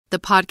The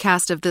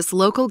podcast of this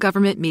local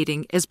government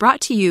meeting is brought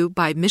to you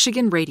by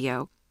Michigan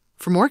Radio.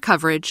 For more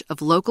coverage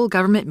of local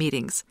government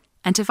meetings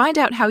and to find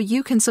out how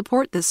you can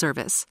support this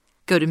service,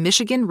 go to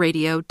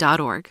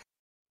michiganradio.org.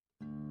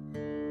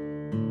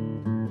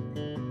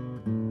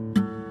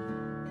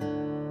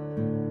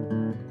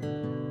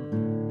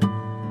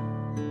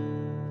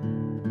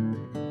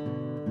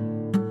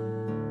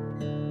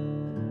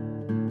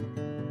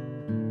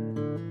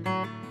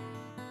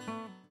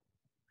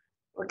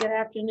 Well, good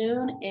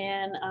afternoon,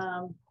 and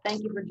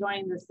thank you for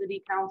joining the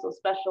City Council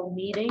special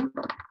meeting.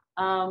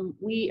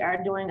 We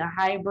are doing a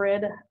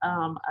hybrid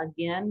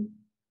again.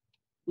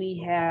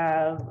 We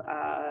have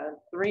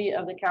 3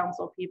 of the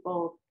council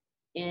people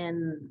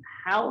in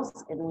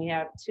house, and we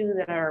have 2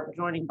 that are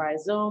joining by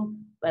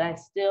Zoom, but I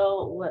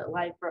still would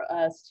like for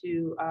us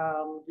to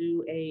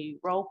do a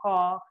roll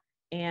call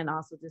and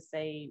also to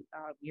say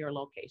your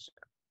location.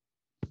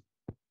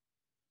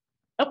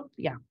 Oh,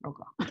 yeah, roll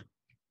call.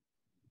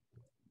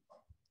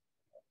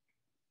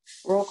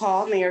 Roll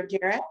call, Mayor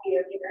Garrett.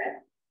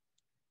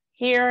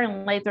 Here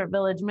in Lathrop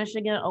Village,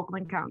 Michigan,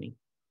 Oakland County.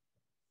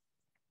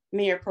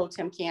 Mayor Pro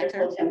Tem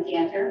Cantor.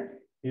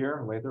 Here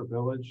in Lathrop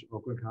Village,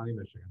 Oakland County,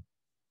 Michigan.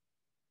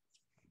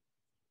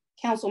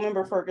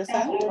 Councilmember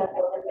Ferguson.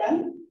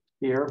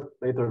 Here,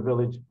 Lathrop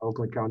Village,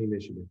 Oakland County,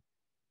 Michigan.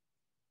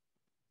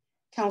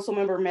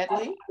 Councilmember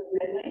Medley.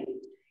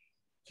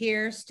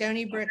 Here,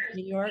 Stony Brook,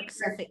 New York,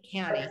 Suffolk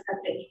County.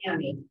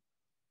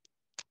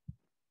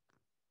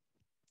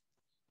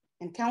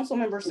 And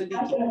Councilmember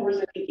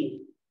Siddiqui.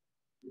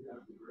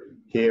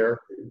 Here,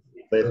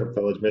 Lathrop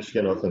Village,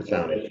 Michigan, Oakland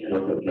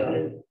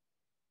County.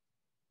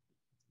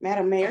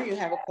 Madam Mayor, you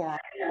have a quorum.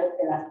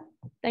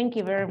 Thank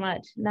you very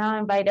much. Now I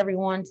invite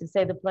everyone to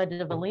say the Pledge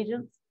of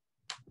Allegiance.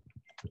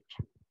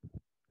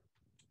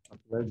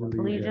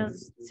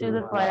 Allegiance to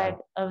the flag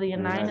of the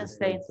United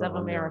States of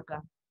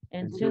America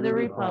and to the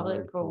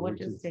republic for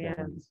which it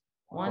stands,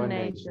 one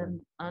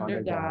nation,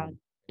 under God,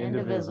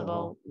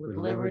 indivisible, with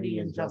liberty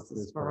and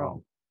justice for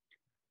all.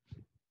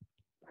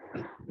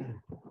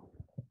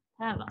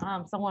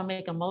 Have someone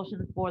make a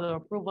motion for the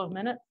approval of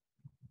minutes?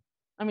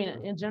 I mean,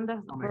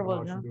 agenda. Approval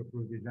of agenda. To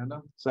approve the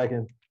agenda.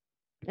 Second.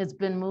 It's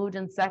been moved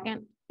and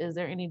second. Is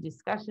there any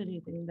discussion,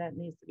 anything that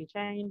needs to be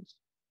changed?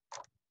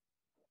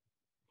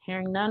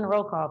 Hearing none,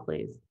 roll call,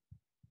 please.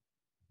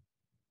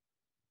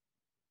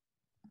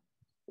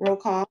 Roll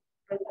call.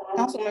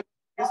 Councilmember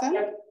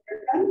Ferguson.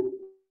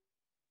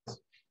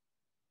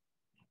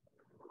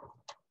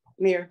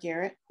 Mayor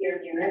Garrett.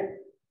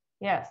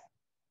 Yes.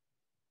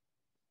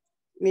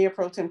 Mayor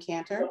Pro Tem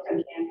Cantor.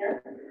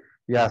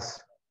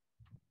 Yes.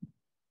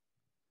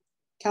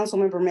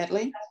 Councilmember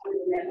Medley.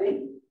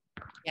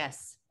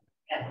 Yes.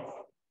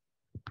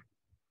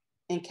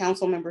 And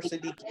Councilmember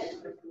Siddiqui.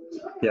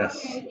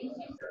 Yes.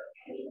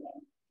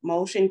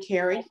 Motion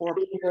carried for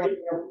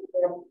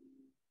approval.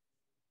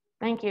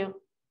 Thank you.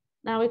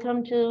 Now we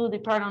come to the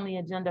part on the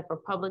agenda for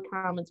public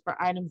comments for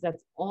items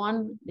that's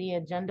on the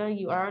agenda.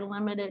 You are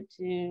limited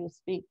to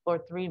speak for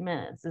 3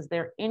 minutes. Is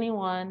there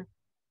anyone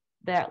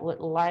that would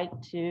like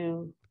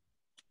to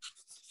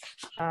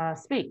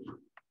speak?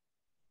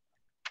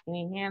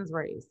 Any hands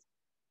raised?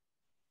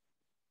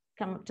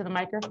 Come up to the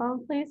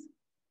microphone, please.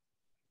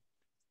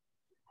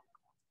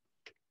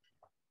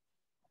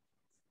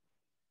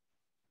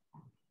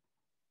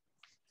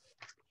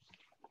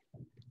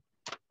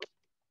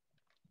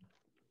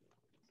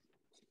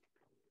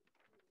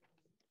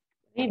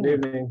 Good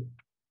evening.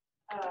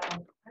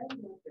 I'm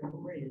Dr.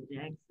 Maria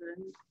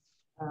Jackson,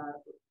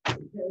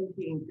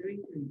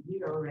 17330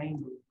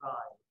 Rainbow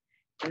Drive.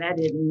 And I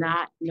did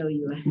not know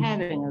you were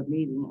having a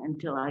meeting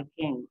until I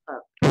came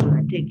up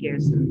to take care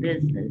of some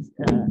business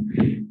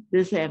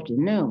this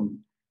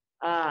afternoon.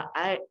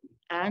 I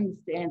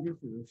understand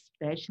this is a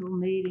special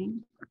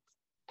meeting.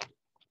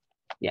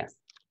 Yes.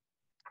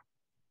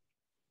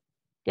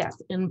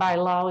 Yes, and by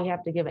law, we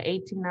have to give an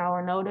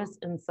 18-hour notice,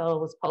 and so it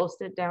was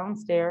posted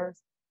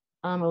downstairs.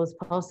 It was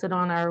posted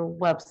on our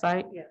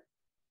website. Yeah.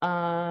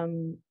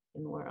 And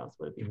where else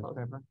would it be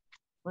posted?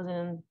 Was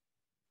in.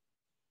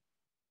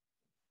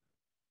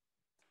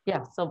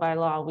 Yeah, so by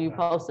law, we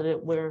posted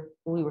it where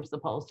we were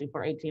supposed to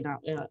for 18-hour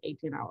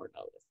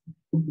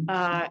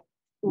notice.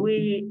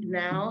 We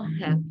now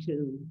have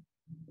to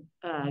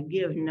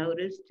give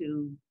notice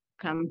to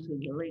come to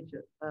the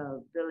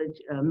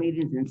village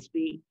meetings and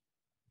speak.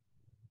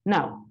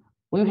 No,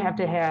 we have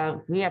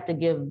to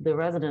give the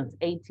residents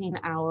 18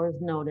 hours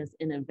notice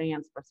in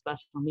advance for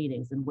special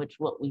meetings, in which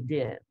what we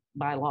did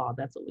by law,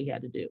 that's what we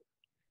had to do.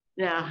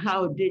 Now,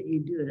 how did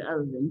you do it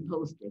other than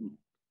posting it?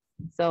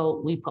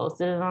 So we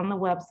posted it on the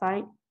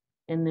website,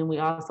 and then we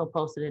also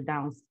posted it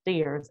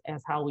downstairs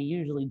as how we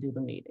usually do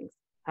the meetings,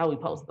 how we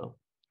post them.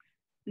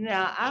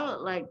 Now, I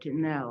would like to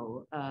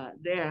know,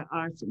 there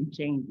are some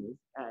changes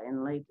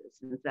in Lathrop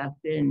since I've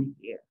been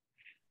here.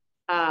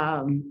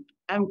 I'm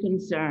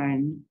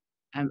concerned,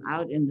 I'm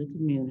out in the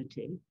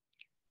community,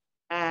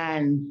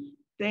 and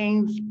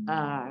things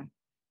are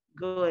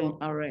going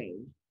awry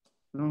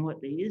from what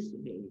they used to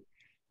be.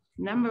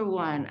 Number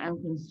one,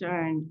 I'm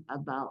concerned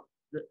about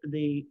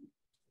the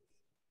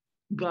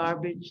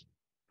garbage.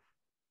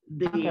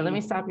 Okay, let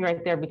me stop you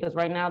right there because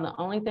right now the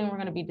only thing we're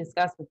going to be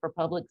discussing for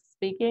public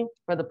speaking,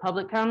 for the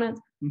public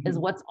comments, is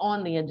what's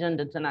on the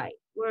agenda tonight.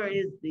 Where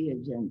is the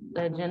agenda?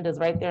 The agenda is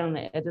right there on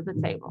the edge of the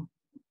table.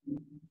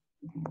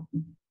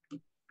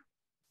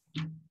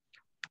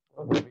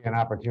 There'll be an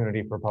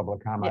opportunity for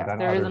public comment Yes, on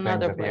there other is things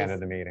another at the end place. of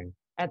the meeting.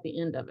 At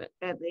the end of it.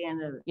 At the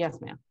end of it. Yes,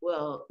 ma'am.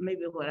 Well,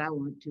 maybe what I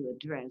want to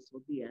address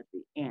will be at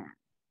the end.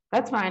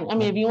 That's fine. I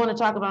mean, if you want to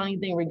talk about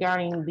anything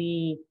regarding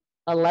the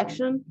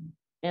election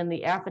and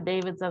the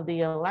affidavits of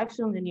the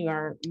election, then you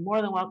are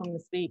more than welcome to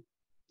speak.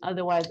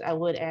 Otherwise, I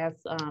would ask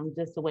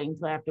just to wait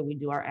until after we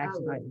do our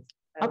action will. items.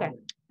 Okay,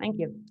 thank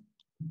you.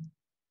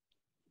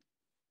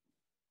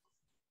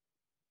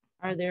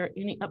 Are there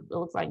any, it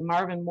looks like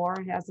Marvin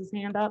Moore has his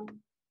hand up.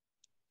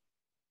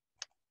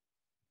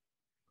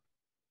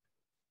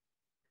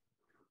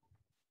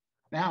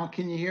 Now,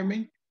 can you hear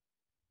me?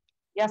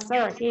 Yes,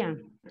 sir, I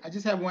can. I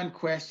just have one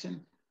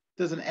question.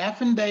 Does an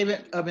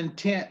affidavit of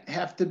intent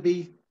have to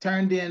be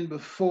turned in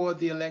before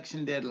the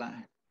election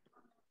deadline?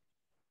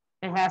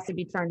 It has to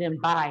be turned in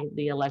by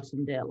the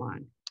election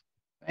deadline.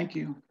 Thank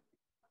you.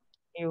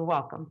 You're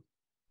welcome.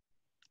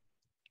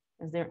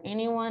 Is there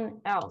anyone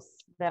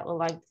else that would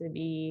like to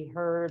be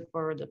heard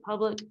for the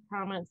public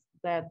comments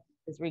that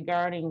is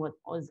regarding what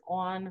was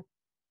on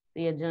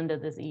the agenda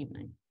this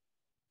evening?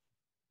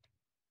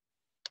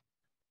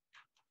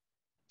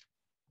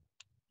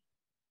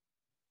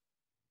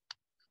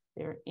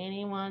 Is there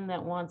anyone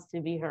that wants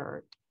to be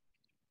heard?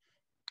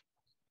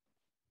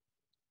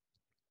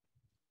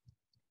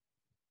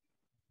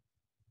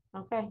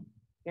 Okay,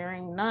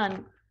 hearing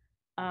none,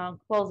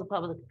 close the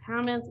public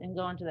comments and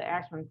go into the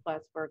action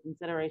request for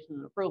consideration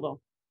and approval.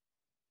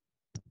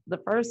 The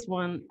first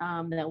one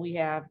that we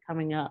have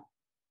coming up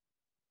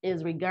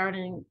is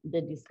regarding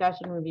the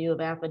discussion review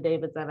of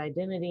affidavits of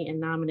identity and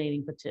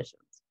nominating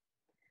petitions.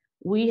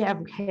 We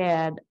have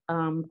had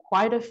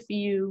quite a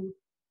few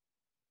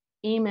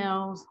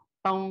emails,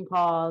 phone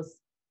calls,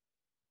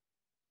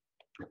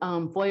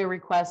 FOIA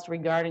requests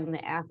regarding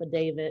the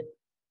affidavits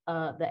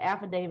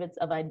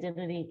of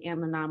identity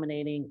and the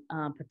nominating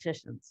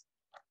petitions.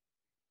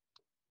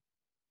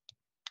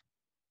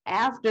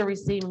 After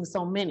receiving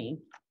so many,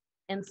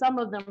 and some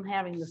of them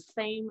having the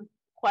same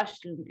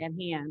question at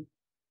hand,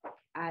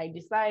 I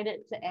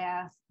decided to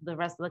ask the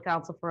rest of the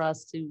council for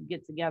us to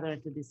get together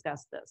and to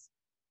discuss this.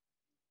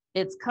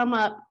 It's come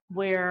up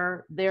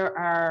where there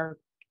are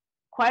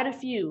quite a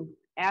few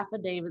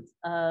affidavits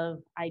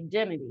of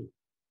identity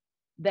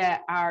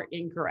that are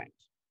incorrect,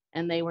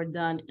 and they were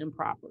done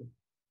improperly,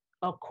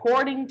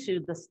 according to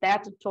the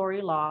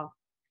statutory law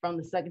from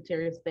the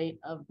Secretary of State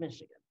of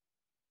Michigan.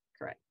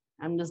 Correct.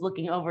 I'm just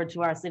looking over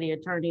to our city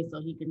attorney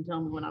so he can tell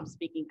me when I'm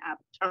speaking out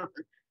of turn.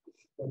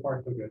 So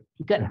far, so good.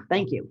 Good,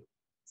 thank you.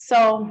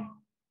 So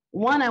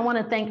one, I want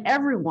to thank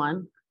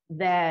everyone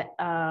that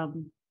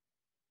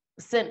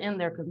sent in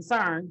their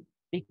concern,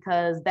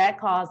 because that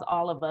caused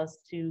all of us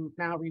to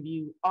now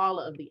review all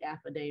of the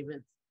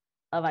affidavits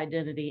of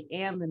identity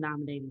and the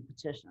nominating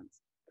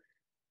petitions.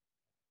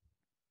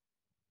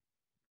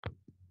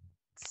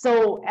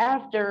 So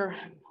after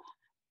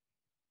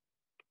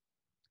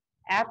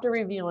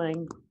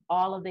reviewing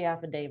all of the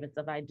affidavits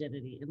of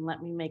identity, and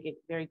let me make it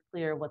very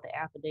clear what the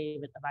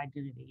affidavit of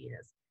identity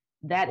is.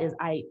 That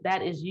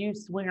is you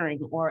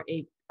swearing or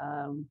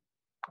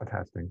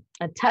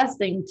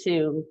attesting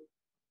to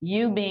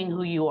you being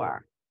who you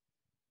are.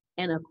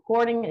 And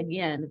according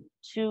again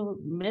to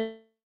Michigan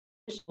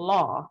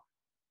law,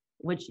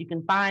 which you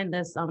can find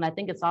this, I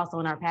think it's also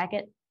in our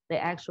packet,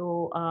 the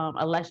actual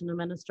election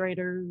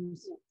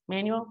administrator's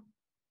manual.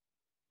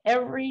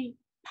 Every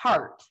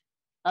part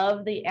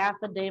of the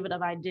affidavit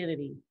of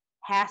identity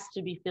has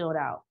to be filled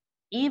out,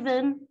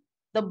 even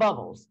the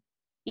bubbles.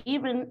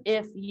 Even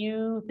if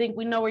you think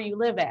we know where you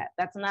live at,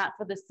 that's not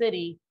for the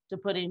city to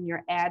put in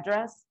your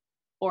address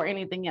or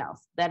anything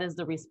else. That is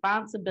the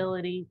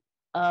responsibility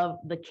of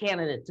the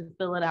candidate to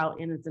fill it out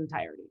in its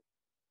entirety.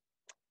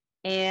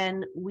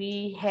 And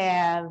we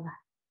have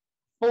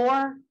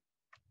 4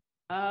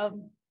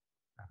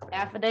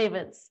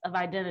 affidavits of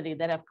identity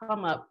that have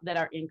come up that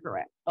are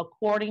incorrect,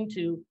 according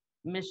to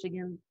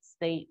Michigan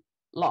state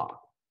law.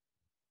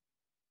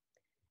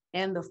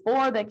 And the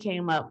 4 that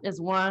came up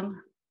is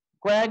one,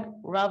 Greg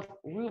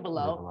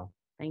Rubelo,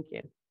 thank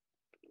you.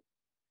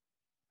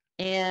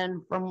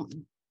 And from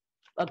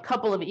a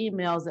couple of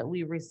emails that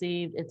we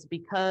received, it's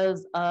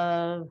because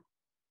of,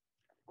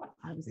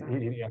 I'm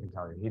sorry. I can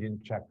tell you, he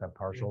didn't check the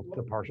partial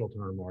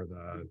term or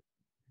the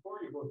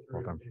full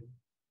term.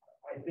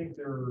 I think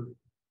there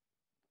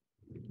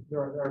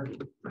are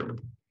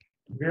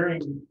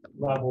varying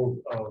levels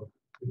of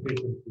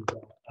deficiencies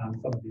on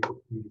some of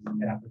these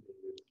affidavits.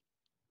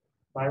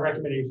 My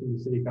recommendation to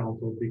City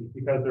Council,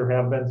 because there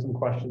have been some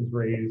questions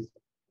raised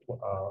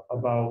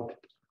about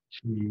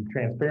the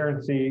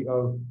transparency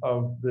of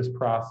this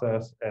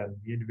process and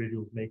the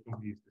individuals making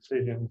these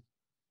decisions.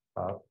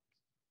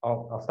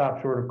 I'll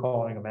stop short of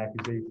calling them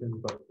accusations,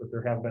 but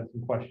there have been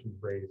some questions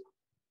raised.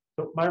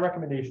 So my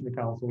recommendation to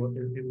council,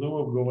 in lieu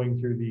of going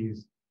through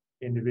these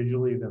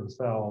individually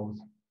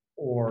themselves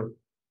or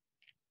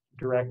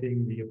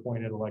directing the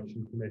appointed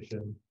election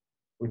commission,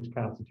 which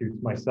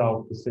constitutes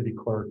myself, the city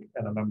clerk,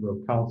 and a member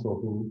of council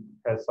who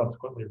has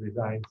subsequently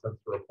resigned since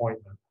their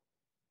appointment.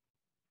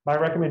 My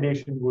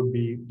recommendation would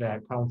be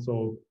that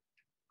council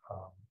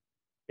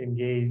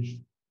engage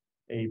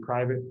a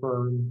private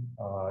firm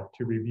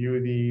to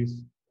review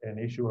these and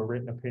issue a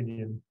written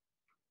opinion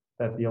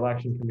that the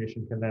election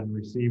commission can then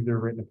receive their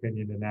written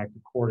opinion and act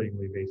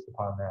accordingly based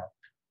upon that.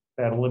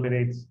 That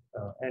eliminates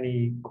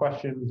any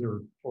questions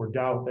or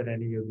doubt that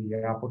any of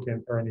the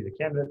applicant or any of the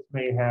candidates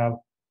may have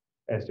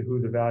as to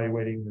who's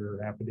evaluating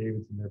their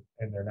affidavits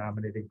and their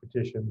nominating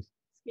petitions.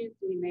 Excuse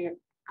me, Mayor.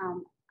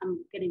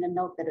 I'm getting a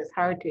note that it's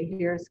hard to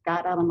hear.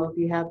 Scott, I don't know if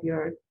you have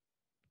your.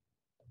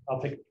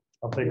 I'll take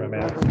my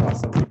mask off.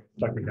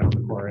 Stuck me down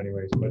in the corner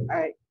anyways. But All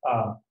right.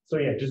 so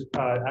yeah,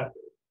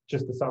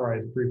 just to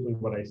summarize briefly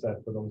what I said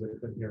for those that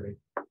couldn't hear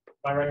me.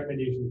 My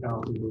recommendation to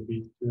council would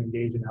be to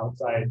engage an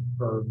outside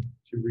firm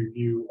to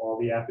review all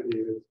the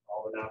affidavits,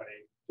 all the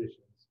nominating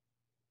petitions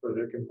for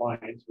their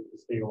compliance with the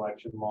state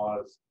election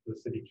laws, the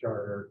city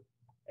charter,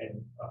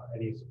 and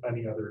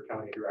any other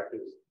county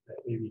directives that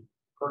may be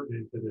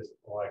pertinent to this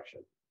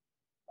election.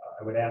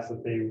 I would ask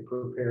that they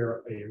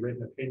prepare a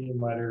written opinion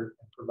letter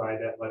and provide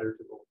that letter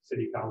to both the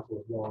city council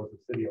as well as the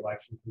city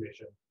election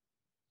commission,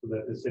 so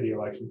that the city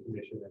election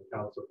commission and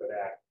council could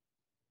act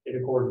in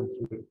accordance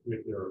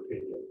with their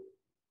opinion.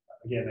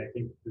 Again, I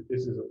think that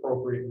this is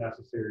appropriate and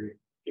necessary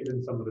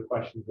given some of the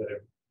questions that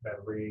have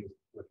been raised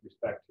with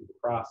respect to the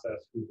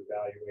process, who's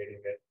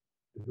evaluating it,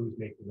 and who's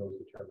making those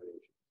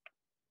determinations.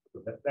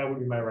 So that would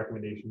be my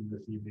recommendation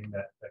this evening,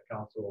 that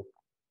council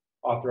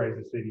authorize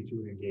the city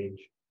to engage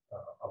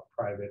a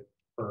private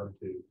firm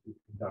to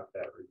conduct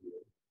that review.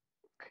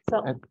 So,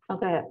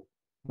 okay.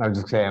 I was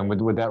just saying,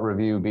 would that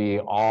review be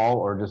all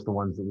or just the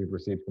ones that we've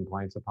received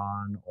complaints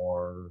upon,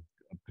 or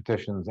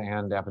petitions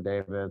and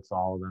affidavits,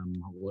 all of them?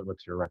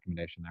 What's your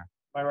recommendation there?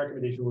 My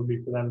recommendation would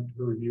be for them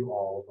to review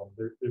all of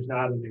them. There's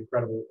not an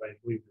incredible, I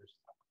believe there's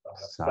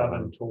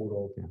 7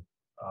 total,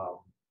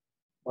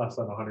 less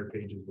than 100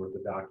 pages worth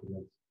of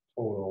documents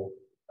total.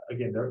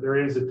 Again, there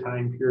is a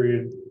time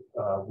period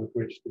with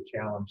which to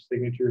challenge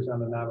signatures on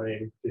the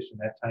nominating petition.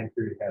 That time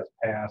period has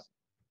passed.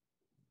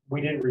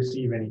 We didn't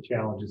receive any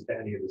challenges to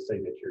any of the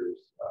signatures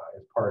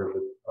as part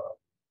of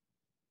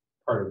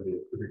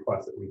the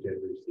request that we did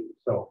receive.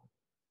 So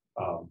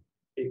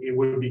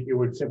it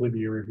would simply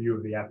be a review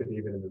of the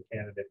affidavit and the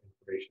candidate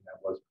information that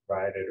was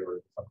provided, or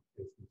in some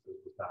instances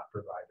was not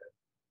provided.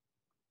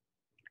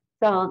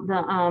 So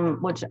the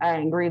which I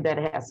agree that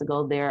it has to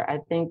go there. I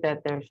think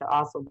that there should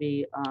also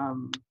be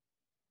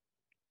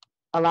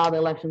allow the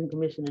election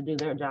commission to do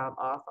their job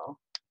also,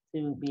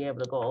 to be able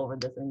to go over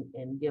this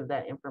and give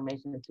that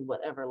information to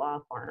whatever law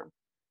firm.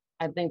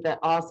 I think that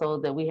also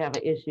that we have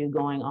an issue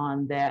going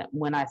on, that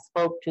when I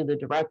spoke to the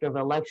director of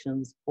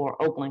elections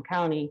for Oakland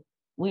County,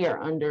 we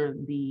are under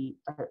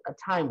a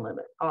time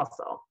limit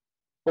also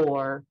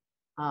for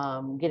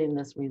getting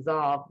this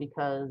resolved,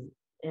 because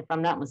if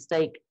I'm not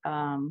mistaken,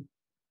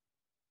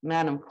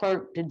 Madam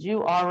Clerk, did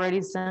you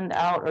already send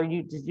out, or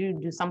did you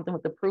do something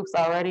with the proofs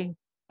already,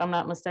 if I'm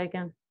not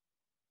mistaken?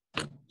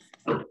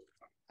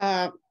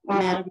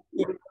 Madam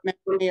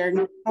Mayor,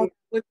 no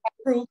with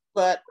proof,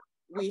 but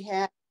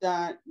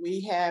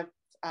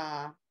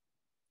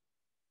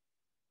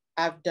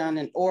I've done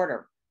an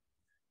order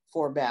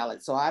for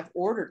ballots. So I've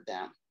ordered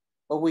them,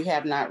 but we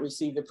have not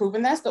received the proof.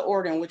 And that's the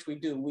order in which we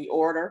do. We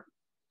order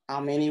how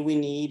many we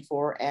need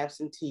for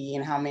absentee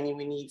and how many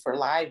we need for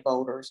live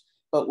voters,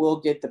 but we'll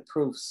get the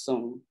proof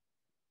soon.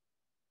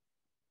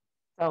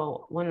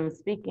 So when I'm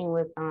speaking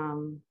with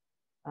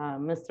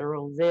Mr.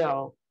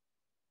 Rozelle,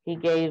 he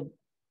gave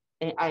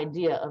an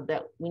idea of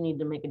that we need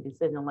to make a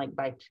decision like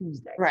by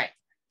Tuesday.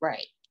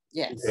 Right,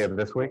 yes. Yeah,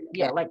 this week?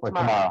 Yeah, like Or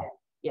tomorrow.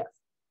 Yes.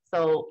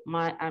 So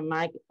my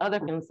other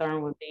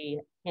concern would be,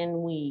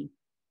 can we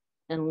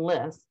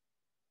enlist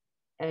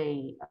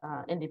a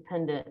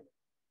independent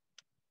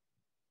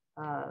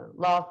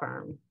law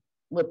firm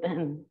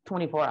within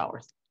 24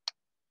 hours?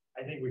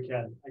 I think we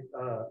can.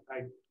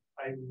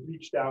 I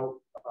reached out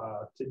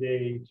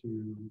today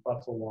to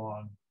Butzel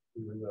Lawn,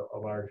 who is a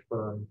large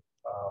firm.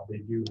 They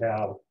do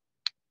have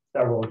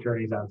several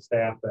attorneys on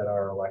staff that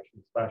are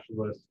election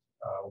specialists.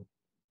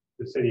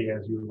 The city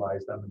has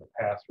utilized them in the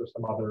past for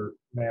some other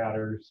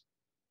matters.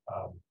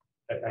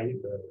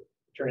 The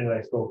attorney that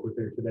I spoke with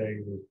here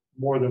today was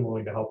more than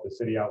willing to help the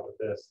city out with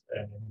this,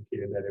 and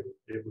indicated that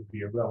it would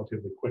be a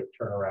relatively quick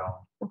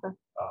turnaround. Okay.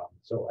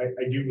 So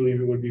I do believe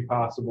it would be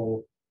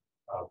possible.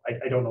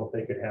 I don't know if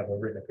they could have a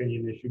written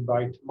opinion issued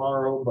by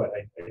tomorrow, but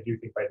I do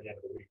think by the end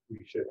of the week,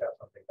 we should have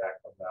something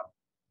back from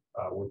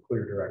them with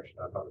clear direction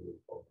on how to move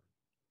forward.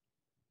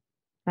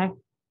 Okay.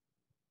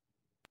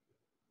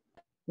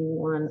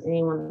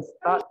 Anyone's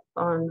thoughts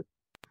on?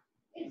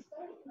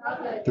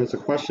 There's a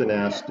question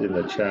asked in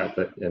the chat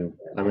and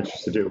I'm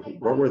interested to,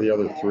 what were the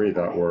other 3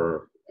 that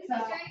were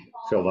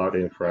filled out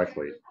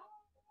incorrectly?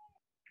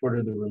 What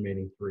are the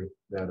remaining 3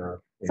 that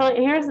are So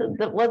here's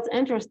what's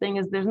interesting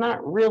is there's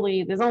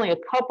only a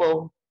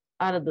couple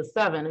out of the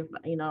 7, if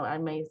you know, I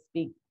may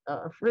speak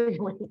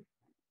freely.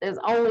 There's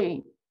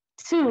only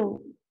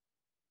 2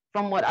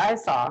 from what I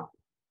saw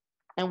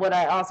and what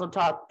I also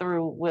talked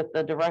through with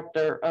the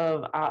director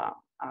of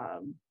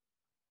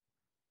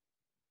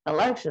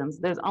elections.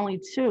 There's only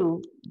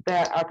 2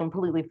 that are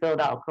completely filled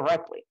out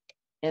correctly.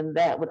 And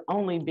that would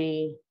only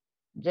be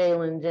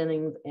Jalen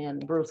Jennings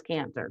and Bruce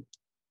Cantor,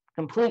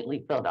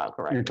 completely filled out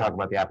correctly. You're talking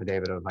about the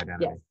affidavit of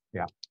identity. Yes.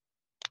 Yeah.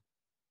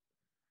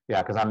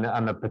 Yeah, because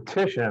on the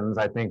petitions,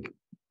 I think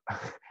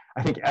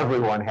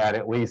everyone had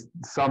at least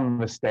some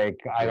mistake.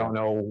 I don't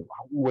know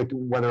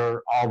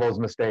whether all those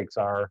mistakes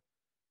are,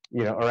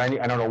 you know, I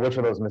don't know which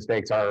of those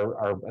mistakes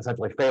are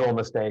essentially fatal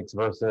mistakes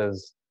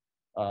versus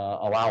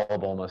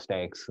allowable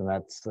mistakes. And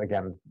that's,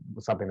 again,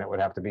 something that would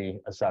have to be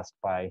assessed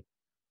by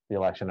the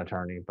election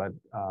attorney. But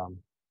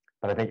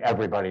I think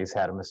everybody's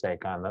had a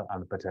mistake on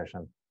the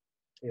petition.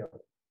 Yeah.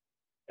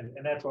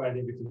 And that's why I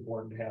think it's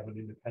important to have an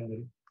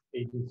independent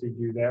agency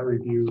do that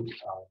review,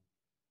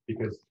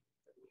 because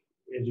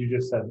as you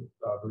just said,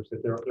 Bruce,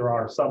 that there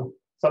are some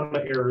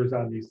errors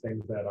on these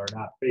things that are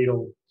not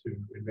fatal to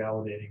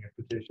invalidating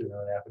a petition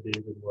or an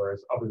affidavit,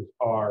 whereas others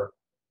are.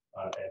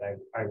 And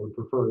I would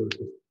prefer,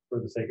 just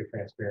for the sake of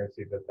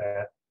transparency,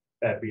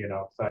 that be an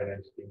outside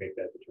entity make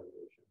that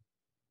determination.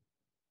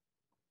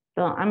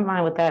 So I'm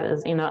fine with that.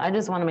 Is, you know, I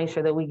just want to make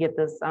sure that we get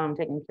this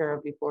taken care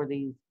of before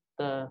the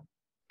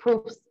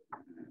proofs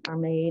are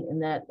made,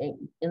 and that it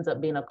ends up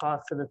being a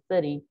cost to the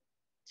city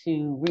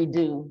to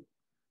redo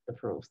the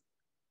proofs.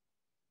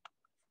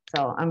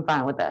 So I'm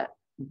fine with that.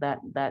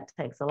 That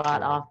takes a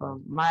lot off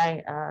of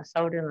my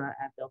shoulder, and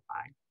I feel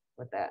fine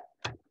with that.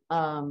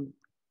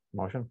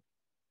 Motion?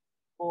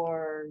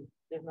 Or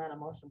there's not a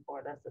motion for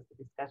it. That's just a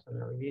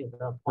discussion and review.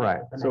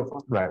 Right. So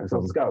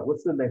Scott,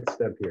 what's the next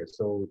step here?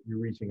 So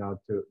you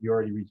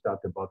already reached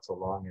out to Butts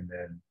Along, and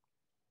then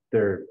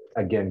they're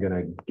again going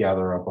to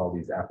gather up all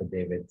these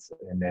affidavits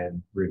and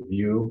then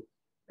review,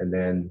 and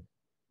then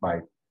by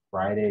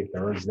Friday,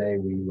 Thursday,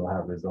 we will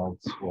have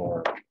results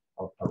for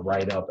a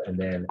write-up, and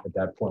then at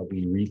that point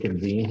we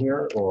reconvene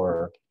here,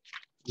 or?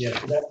 Yeah,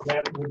 so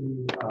that would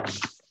be,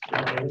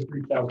 I just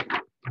reached out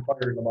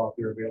inquiring about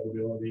their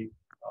availability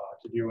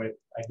to do it.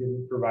 I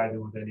didn't provide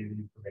them with any of the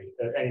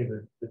information, any of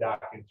the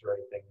documents or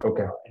anything,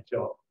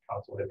 until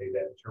council had made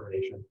that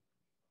determination.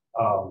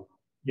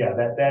 Yeah,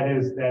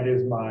 that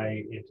is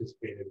my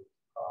anticipated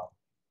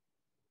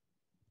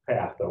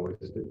path, though,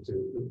 is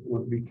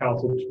would be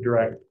council to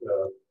direct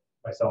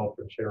myself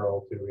and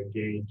Cheryl to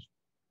engage,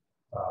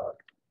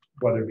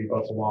 whether it be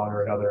Butts Along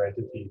or another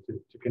entity,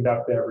 to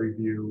conduct that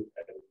review,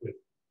 and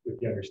with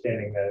the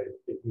understanding that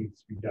it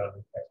needs to be done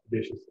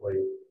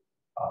expeditiously.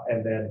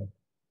 And then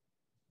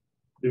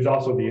there's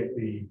also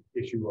the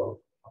issue of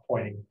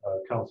appointing a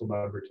council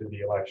member to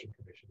the election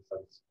commission,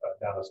 since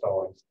Donna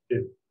Stallings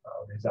did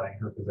resign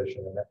her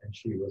position, and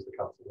she was the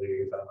council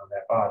liaison on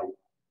that body.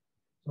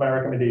 So my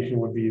recommendation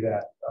would be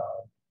that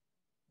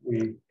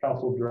we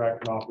council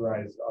direct and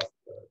authorize us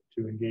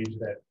to engage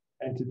that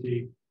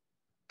entity,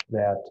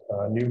 that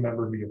a new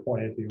member be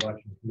appointed to the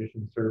election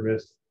commission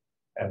service,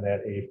 and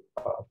that a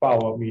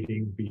follow-up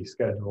meeting be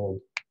scheduled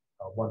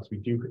once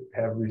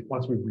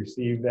we've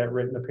received that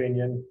written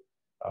opinion.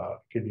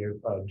 Could be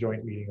a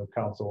joint meeting of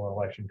council and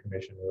election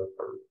commission, or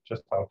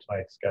just how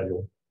tonight's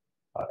scheduled,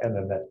 and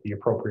then that the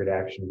appropriate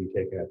action be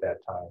taken at that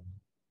time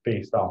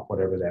based off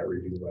whatever that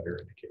review letter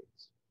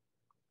indicates.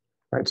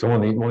 Right, so we'll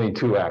need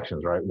 2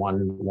 actions, right?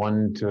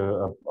 One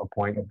to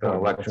appoint the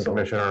election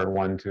commissioner, and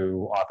one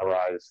to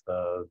authorize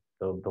the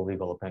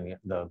legal opinion.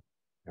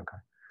 Okay.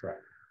 Correct.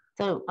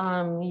 So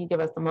you give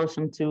us the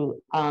motion to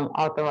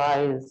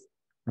authorize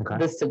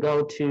this to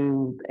go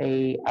to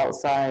a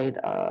outside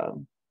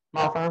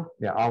law firm?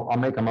 Yeah, I'll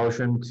make a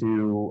motion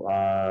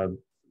to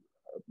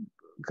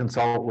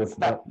consult with.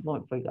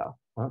 Before we go.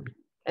 Huh?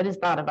 I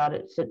just thought about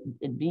it. Should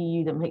it be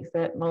you that makes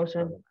that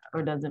motion,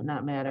 or does it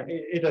not matter?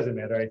 It doesn't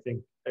matter.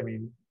 I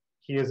mean,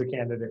 he is a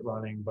candidate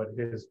running, but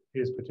his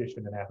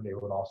petition and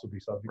affidavit would also be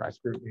subject to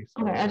scrutiny.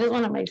 So. Okay, I just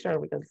want to make sure,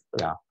 because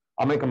yeah,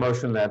 I'll make a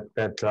motion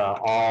that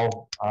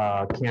all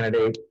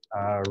candidate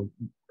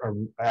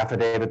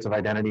affidavits of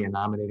identity and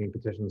nominating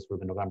petitions for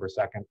the November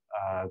 2nd,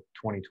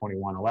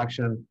 2021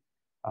 election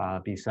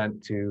be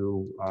sent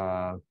to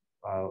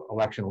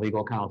election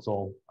legal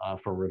counsel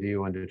for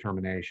review and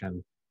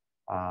determination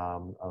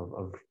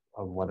of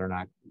whether or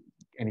not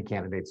any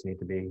candidates need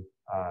to be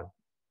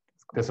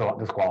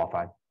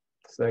disqualified.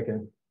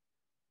 Second.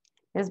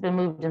 It's been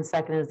moved and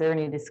seconded. Is there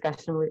any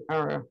discussion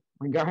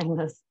regarding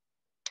this?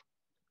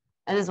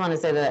 I just want to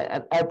say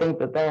that I think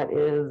that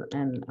is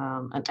an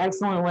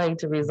excellent way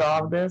to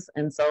resolve this.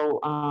 And so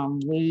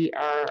we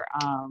are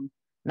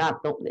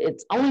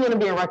it's only going to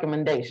be a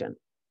recommendation.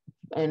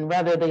 And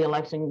whether the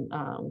election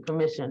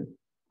commission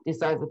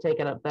decides to take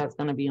it up, that's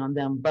going to be on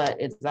them, but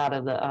it's out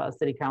of the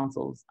city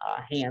council's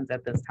hands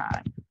at this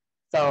time.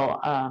 So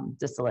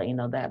just to let you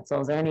know that. So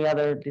is there any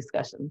other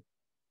discussion?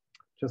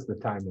 Just the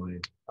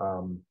timeline.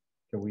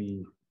 Can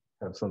we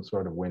have some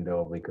sort of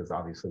window, because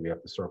obviously we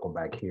have to circle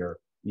back here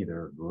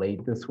either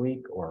late this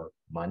week or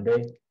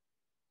Monday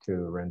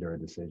to render a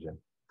decision.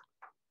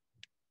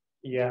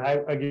 Yeah,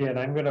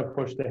 I'm gonna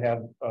push to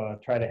have,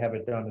 try to have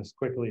it done as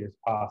quickly as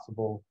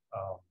possible.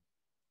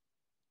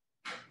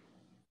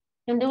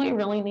 And do we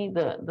really need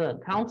the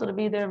council to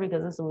be there?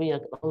 Because this will be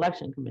an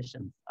election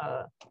commission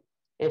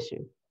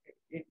issue.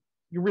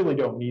 You really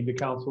don't need the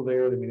council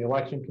there. I mean, the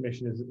election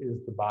commission is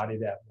the body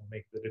that will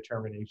make the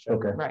determination.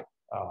 Okay. Right.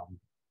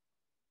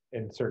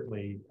 And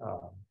certainly,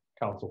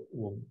 council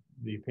will,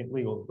 the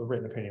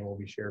written opinion will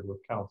be shared with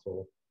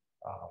council.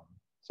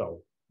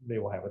 So they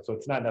will have it. So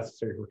it's not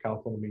necessary for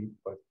council to meet,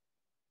 but.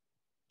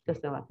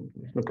 Just the election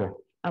commission. Okay,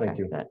 thank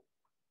you. Good.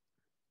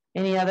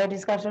 Any other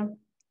discussion?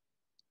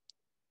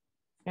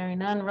 Hearing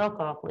none, roll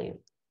call, please.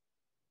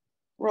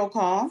 Roll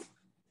call.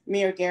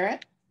 Mayor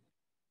Garrett,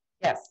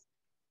 Yes.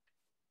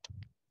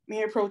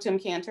 Mayor Pro Tem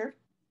Cantor,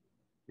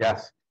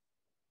 Yes.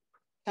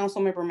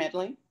 Councilmember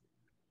Medley,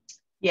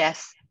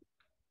 Yes.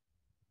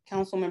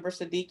 Councilmember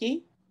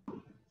Siddiqui,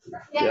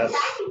 Yes.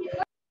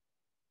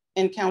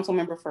 and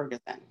Councilmember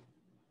Ferguson.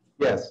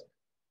 Yes.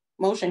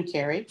 Motion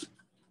carried.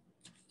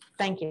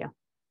 Thank you.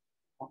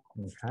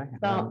 Okay.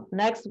 So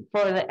next,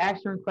 for the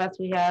action request,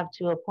 we have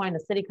to appoint a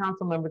city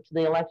council member to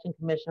the election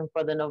commission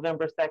for the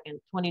November 2nd,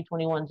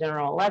 2021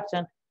 general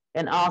election,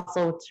 and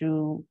also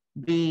to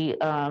be,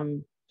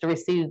 to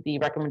receive the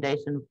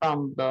recommendation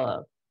from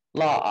the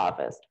law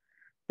office.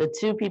 The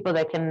two people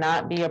that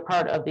cannot be a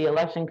part of the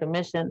election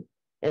commission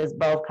is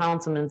both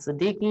Councilman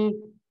Siddiqui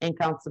and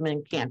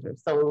Councilman Cantor.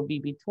 So it will be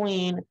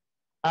between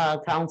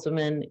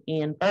Councilman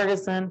Ian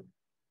Ferguson,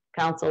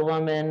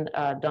 Councilwoman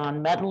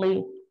Dawn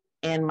Medley,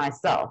 and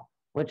myself,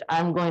 which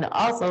I'm going to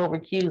also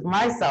recuse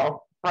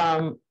myself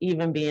from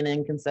even being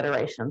in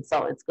consideration.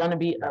 So it's going to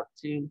be up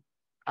to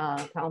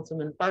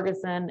Councilman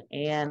Ferguson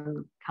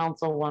and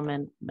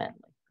Councilwoman Medley.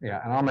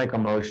 Yeah, and I'll make a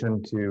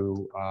motion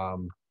to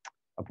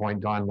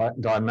appoint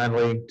Dawn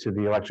Medley to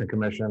the election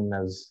commission,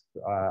 as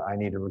I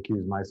need to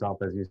recuse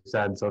myself, as you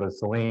said. So does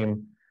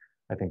Salim.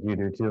 I think you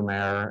do too,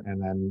 Mayor. And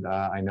then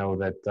I know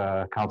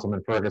that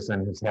Councilman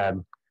Ferguson has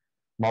had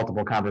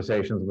multiple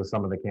conversations with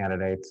some of the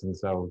candidates, and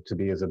so to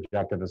be as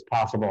objective as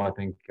possible, I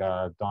think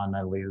Dawn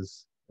Medley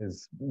is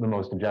the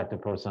most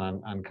objective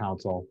person on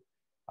council,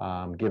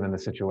 given the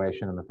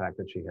situation and the fact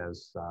that she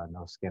has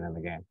no skin in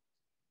the game.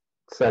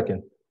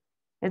 Second.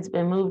 It's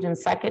been moved in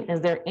second. Is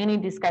there any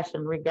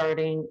discussion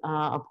regarding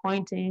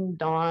appointing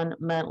Dawn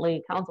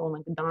Medley,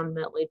 Councilwoman Dawn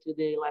Medley, to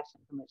the election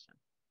commission?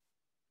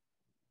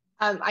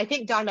 I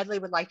think Dawn Medley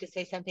would like to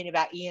say something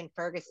about Ian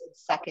Ferguson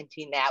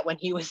seconding that when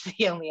he was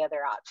the only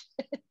other option.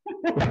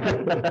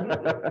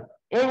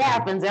 It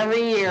happens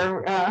every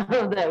year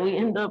that we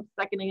end up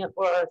seconding it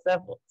for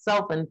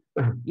ourselves, and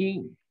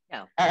you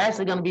are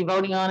actually going to be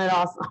voting on it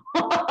also.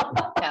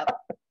 No.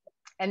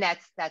 And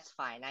that's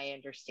fine. I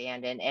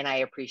understand, and I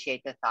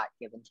appreciate the thought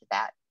given to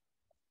that.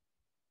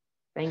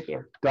 Thank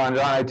you. Dawn,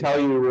 I tell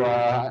you,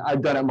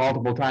 I've done it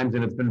multiple times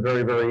and it's been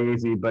very, very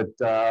easy, but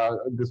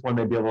this one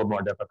may be a little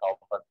more difficult,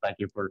 but thank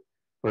you for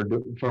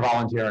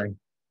volunteering.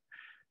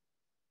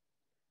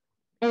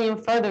 Any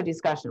further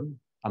discussion?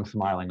 I'm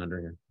smiling under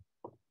here.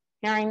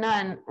 Hearing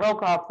none, roll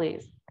call,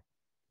 please.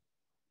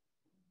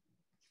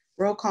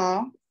 Roll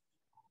call.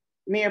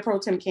 Mayor Pro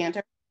Tem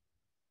Cantor.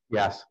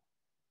 Yes.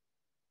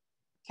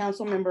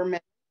 Councilmember Medley.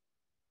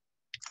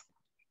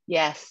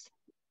 Yes.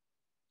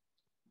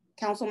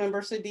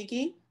 Councilmember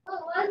Siddiqui.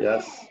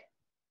 Yes.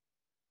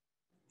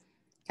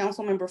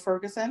 Councilmember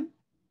Ferguson.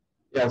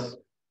 Yes.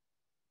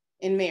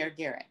 And Mayor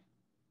Garrett.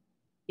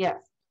 Yes.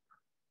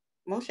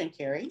 Motion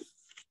carried.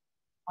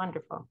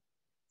 Wonderful.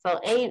 So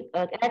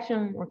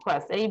action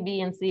requests A,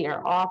 B, and C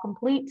are all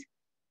complete.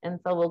 And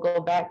so we'll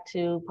go back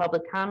to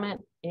public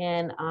comment,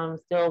 and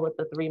still with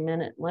the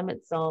 3-minute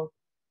limit. So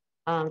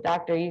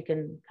Doctor, you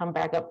can come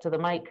back up to the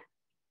mic.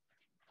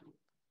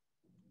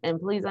 And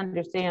please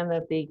understand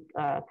that the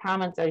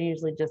comments are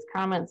usually just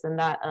comments and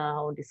not a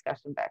whole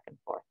discussion back and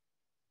forth.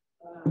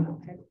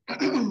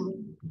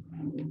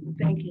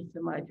 Thank you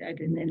so much. I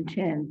didn't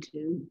intend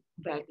to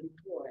back and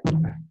forth.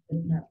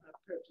 That's not my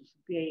purpose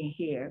of being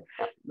here.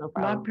 No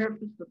problem. My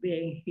purpose for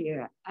being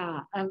here,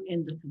 I'm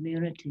in the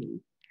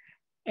community,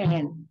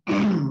 and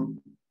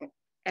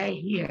I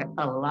hear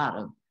a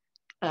lot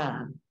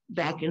of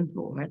back and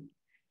forth.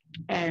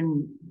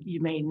 And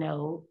you may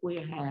know we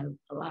have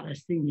a lot of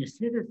senior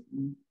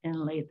citizens in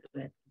Latham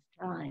at this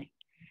time,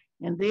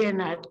 and they're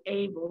not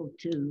able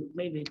to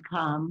maybe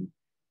come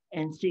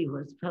and see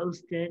what's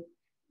posted.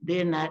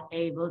 They're not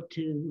able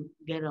to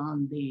get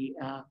on the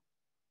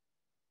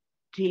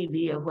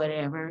TV or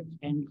whatever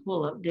and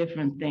pull up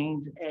different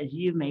things as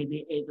you may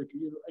be able to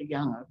do,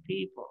 younger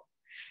people.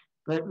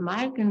 But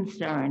my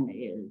concern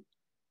is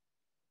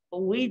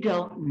we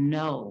don't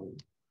know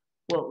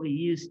what we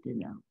used to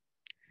know.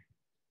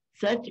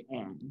 Such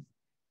as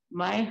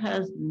my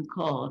husband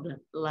called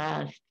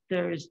last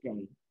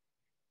Thursday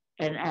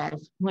and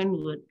asked when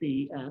would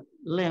the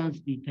limbs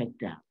be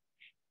picked up.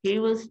 He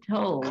was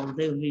told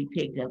they would be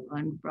picked up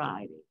on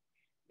Friday.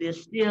 they're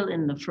still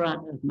in the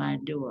front of my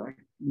door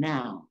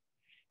now.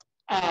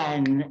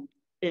 And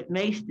it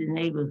makes the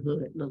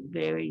neighborhood look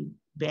very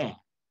bad.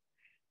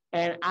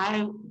 And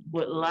I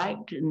would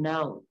like to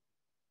know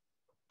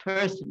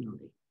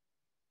personally,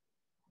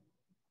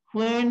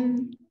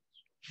 when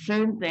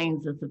certain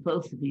things are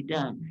supposed to be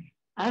done.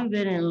 I've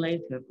been in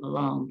Lathrop a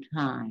long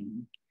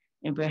time,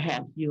 and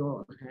perhaps you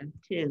all have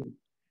too.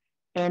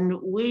 And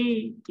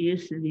we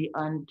used to be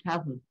on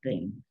top of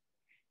things,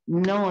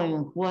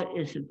 knowing what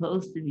is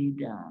supposed to be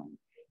done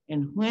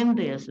and when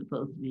they're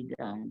supposed to be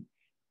done.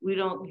 We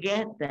don't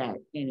get that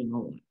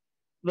anymore,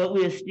 but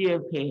we're still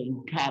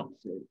paying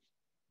taxes,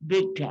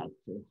 big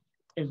taxes.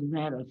 As a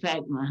matter of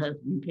fact, my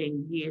husband paid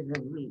years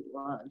as it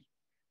was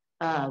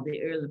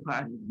the early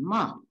part of the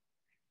month.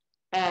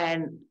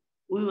 And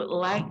we would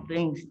like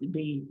things to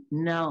be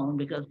known,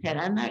 because had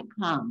I not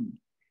come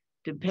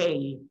to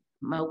pay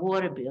my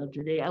water bill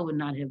today, I would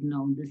not have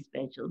known this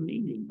special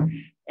meeting.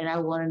 And I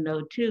want to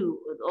know too,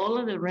 with all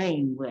of the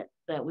rain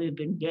that we've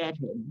been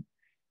getting,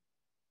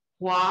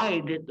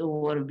 why did the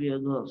water bill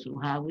go up so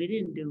high? We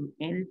didn't do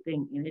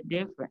anything any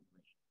differently.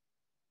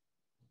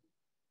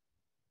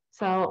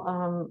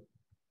 So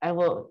I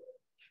will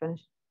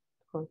finish.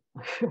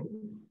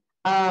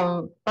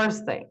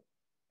 First thing,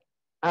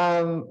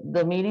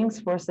 the meetings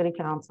for City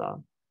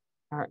Council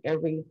are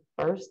every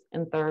first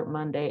and third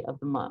Monday of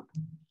the month.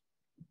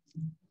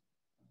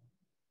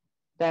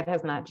 That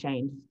has not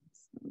changed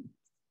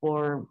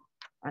for,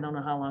 I don't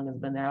know how long it's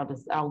been there.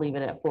 I'll leave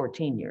it at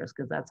 14 years,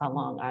 because that's how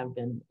long I've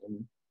been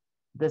in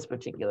this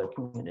particular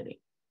community.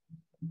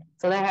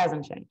 So that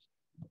hasn't changed.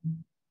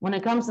 When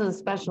it comes to the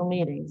special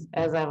meetings,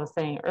 as I was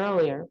saying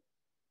earlier,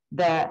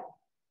 that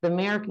the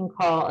mayor can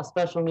call a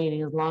special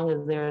meeting as long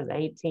as there is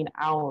 18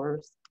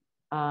 hours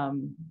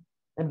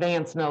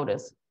advance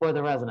notice for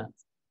the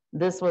residents.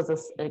 This was an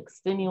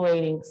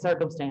extenuating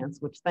circumstance,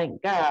 which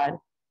thank God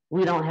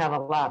we don't have a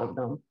lot of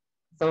them.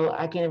 So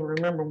I can't even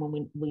remember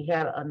when we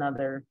had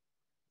another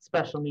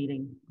special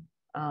meeting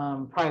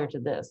prior to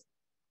this.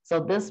 So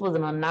this was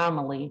an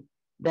anomaly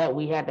that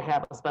we had to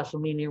have a special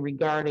meeting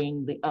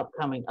regarding the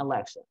upcoming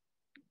election.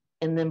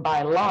 And then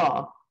by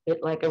law,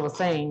 like I was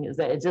saying, is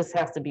that it just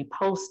has to be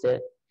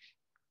posted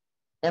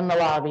in the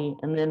lobby,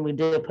 and then we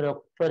did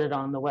put it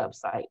on the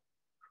website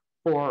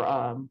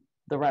for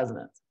the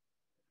residents.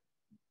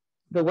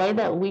 The way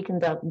that we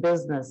conduct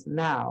business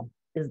now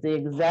is the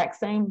exact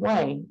same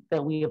way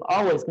that we have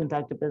always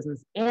conducted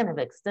business, and have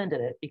extended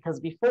it, because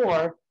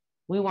before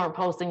we weren't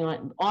posting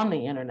on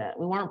the internet.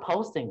 We weren't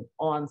posting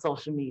on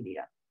social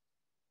media.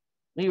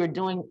 We were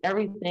doing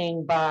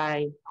everything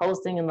by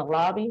posting in the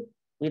lobby.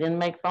 We didn't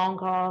make phone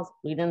calls.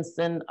 We didn't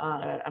send,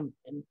 and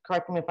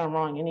correct me if I'm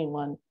wrong,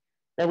 anyone,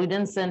 that we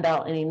didn't send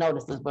out any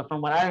notices. But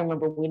from what I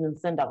remember, we didn't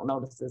send out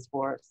notices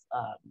for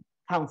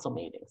council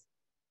meetings.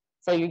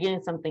 So you're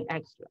getting something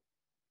extra.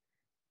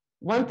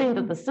 One thing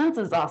that the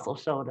census also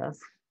showed us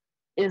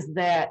is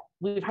that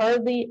we've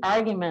heard the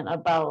argument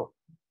about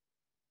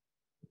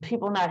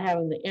people not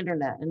having the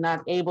internet and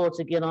not able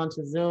to get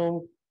onto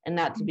Zoom and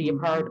not to be a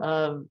part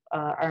of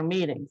our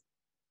meetings.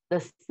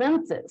 The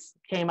census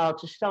came out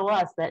to show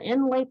us that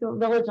in Lathrop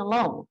Village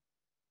alone,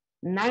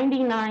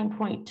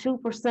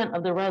 99.2%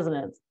 of the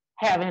residents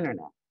have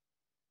internet.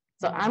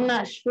 So I'm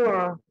not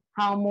sure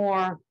how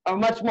more or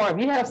much more. If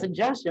you have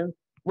suggestions,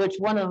 which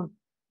one of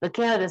the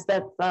candidates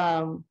that's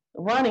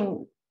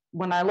running,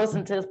 when I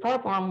listen to his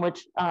platform,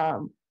 which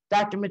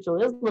Dr.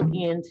 Mitchell is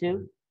looking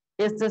into,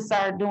 is to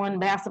start doing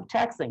massive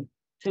texting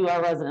to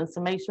our residents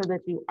to make sure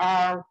that you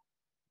are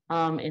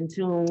in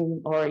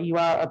tune, or you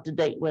are up to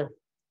date with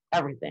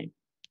everything.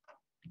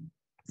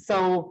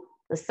 So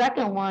the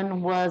second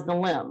one was the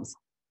limbs.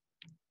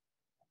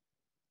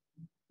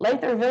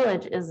 Lathrop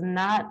Village is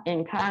not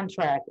in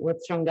contract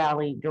with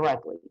Tringali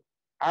directly.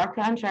 Our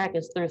contract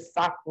is through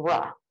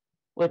SACRA,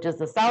 which is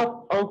the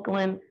South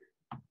Oakland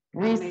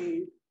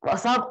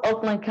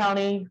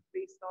County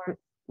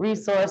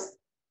Resource,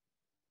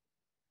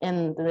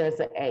 and there's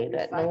an A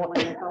that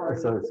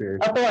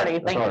authority.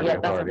 Thank you. Yeah,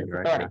 that's authority.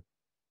 Right.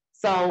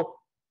 So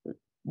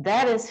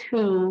that is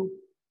who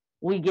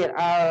we get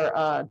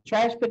our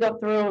trash pickup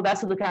through.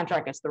 That's who the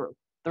contract is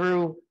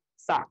through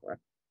SACRA,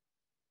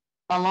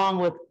 along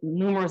with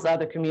numerous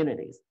other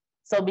communities.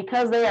 So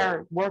because they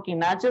are working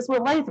not just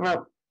with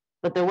Lathrop,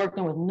 but they're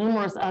working with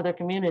numerous other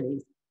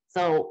communities.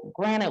 So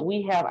granted,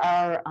 we have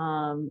our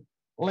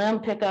limb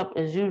pickup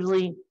is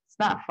usually, it's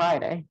not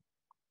Friday.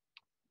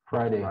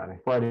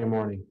 Friday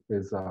morning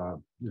is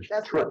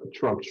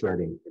trunk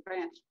shredding.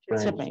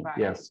 Chipping.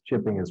 Yes,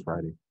 chipping is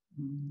Friday.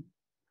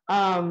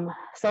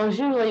 So it's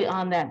usually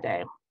on that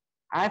day.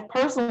 I've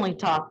personally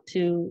talked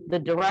to the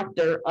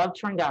director of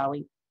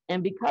Tringali,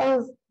 and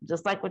because,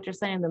 just like what you're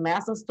saying, the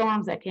massive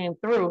storms that came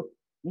through,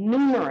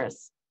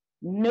 numerous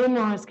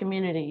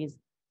communities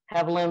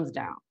have limbs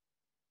down.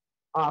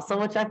 Also,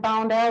 which I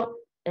found out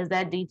is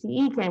that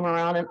DTE came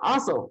around and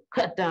also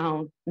cut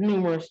down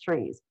numerous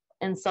trees.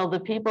 And so the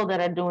people that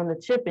are doing the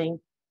chipping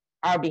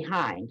are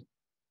behind.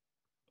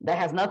 That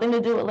has nothing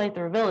to do with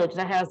Lathrop Village.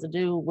 That has to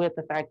do with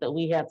the fact that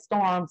we had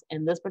storms,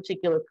 and this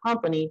particular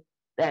company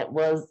that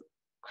was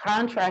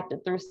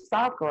contracted through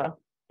Sakura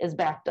is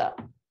backed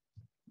up.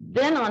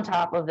 Then on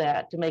top of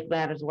that, to make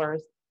matters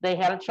worse, they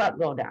had a truck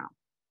go down.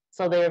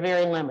 So they were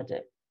very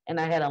limited. And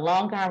I had a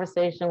long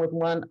conversation with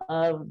one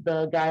of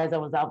the guys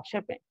that was out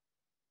chipping.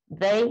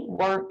 They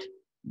worked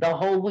the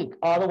whole week,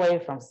 all the way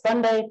from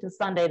Sunday to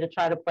Sunday to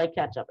try to play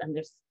catch up, and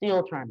they're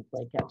still trying to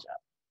play catch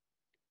up.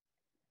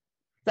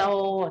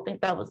 So I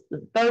think that was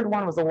the third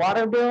one was a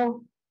water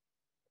bill.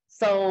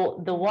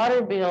 So the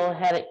water bill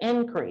had an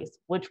increase,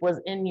 which was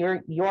in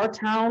your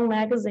town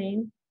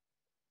magazine.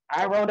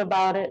 I wrote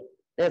about it.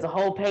 There's a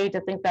whole page.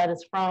 I think that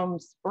is from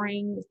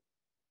spring.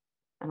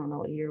 I don't know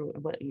what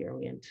year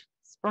we in.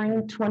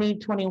 Spring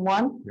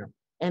 2021. Yeah.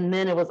 And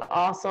then it was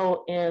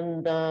also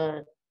in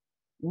the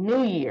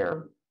new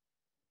year,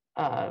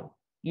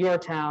 your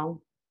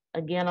town,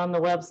 again on the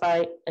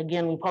website.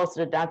 Again, we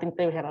posted it. I think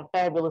they had a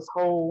fabulous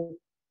whole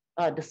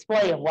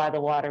display of why the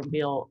water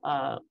bill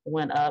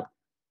went up,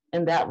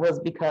 and that was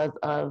because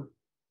of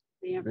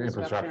The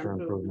infrastructure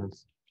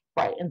improvements.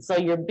 Right, and so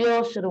your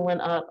bill should have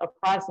went up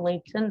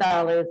approximately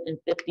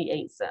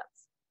 $10.58.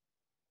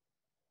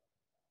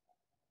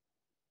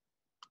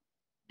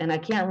 And I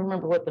can't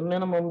remember what the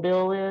minimum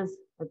bill is.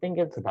 I think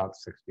it's about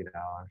 $60.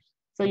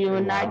 So you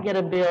will not get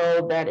a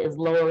bill that is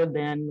lower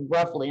than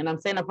roughly, and I'm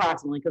saying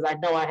approximately because I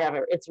know I have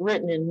it. It's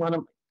written in one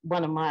of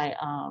my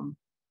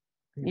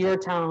your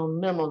town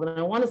memos, and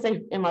I want to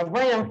say in my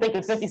brain I'm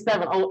thinking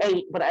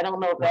 5708, but I don't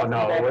know if that's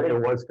No, exactly. it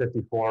was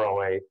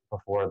 5408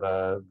 before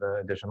the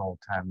additional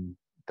 $10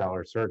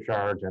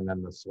 surcharge and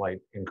then the slight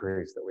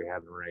increase that we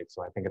had in rate.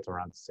 So I think it's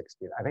around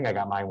 60. I think I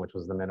got mine, which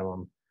was the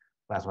minimum.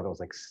 Last one it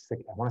was like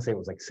I want to say it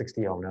was like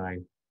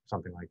 6009,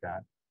 something like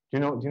that. Do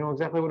you know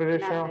exactly what it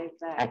is, Cheryl?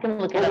 I can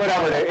look at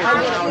whatever it is.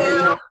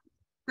 I do.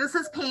 This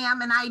is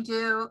Pam, and I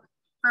do.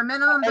 For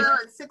minimum bill,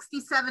 it's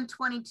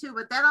 $67.22,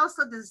 but that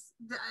also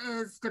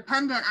is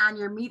dependent on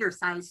your meter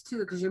size too,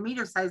 because your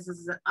meter size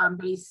is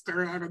based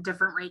at a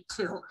different rate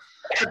too.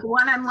 But the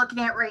one I'm looking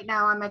at right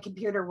now on my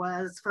computer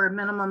was for a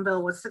minimum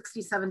bill was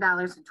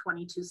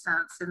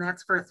 $67.22, and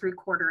that's for a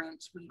 3/4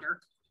 inch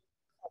meter.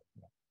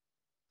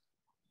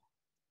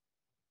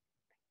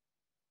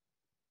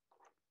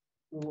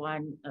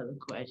 One other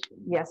question.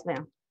 Yes,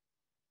 ma'am.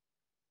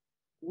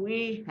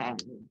 We have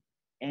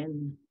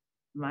in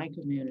my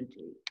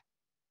community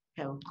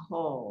have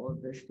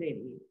called the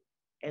city,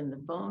 and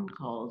the phone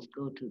calls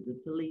go to the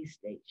police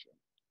station.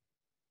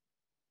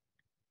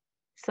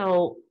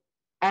 So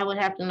I would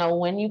have to know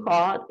when you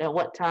called, at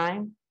what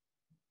time,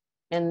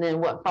 and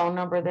then what phone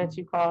number that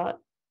you called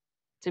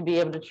to be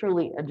able to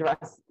truly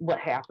address what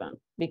happened,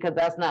 because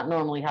that's not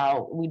normally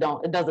how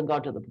it doesn't go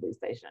to the police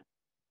station.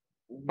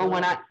 But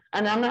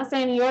and I'm not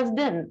saying yours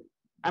didn't,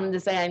 I'm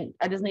just saying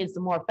I just need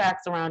some more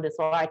facts around it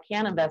so I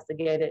can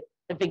investigate it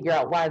to figure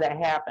out why that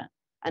happened.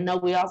 I know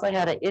we also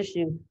had an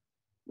issue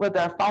with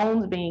our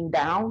phones being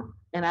down,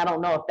 and I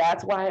don't know if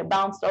that's why it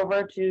bounced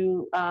over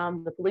to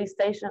the police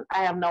station.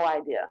 I have no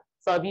idea.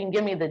 So if you can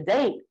give me the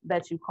date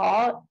that you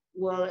called.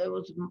 Well, it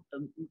was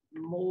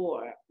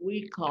more,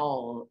 we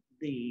called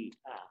the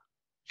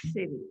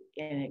city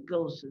and it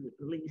goes to the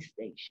police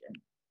station.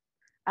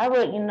 I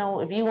would,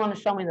 if you want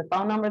to show me the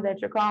phone number that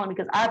you're calling,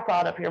 because I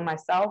brought up here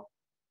myself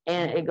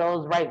and it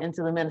goes right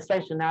into the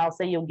administration. Now I'll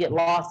say you'll get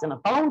lost in a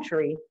phone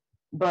tree,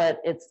 but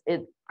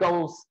it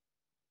goes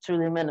to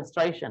the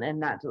administration and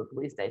not to the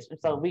police station.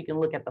 So we can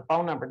look at the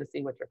phone number to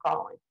see what you're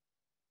calling.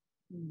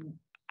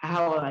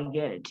 How will I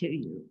get it to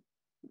you?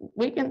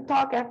 We can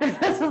talk after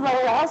this is over.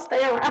 I'll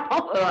stay around.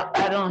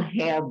 I don't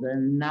have the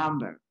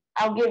number.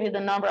 I'll give you the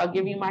number. I'll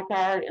give you my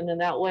card, and then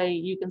that way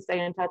you can stay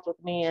in touch with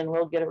me and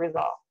we'll get it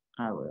resolved.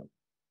 I will.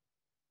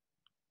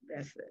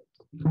 That's it.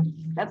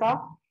 That's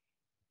all?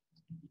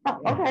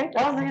 Oh, okay,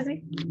 that was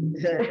easy.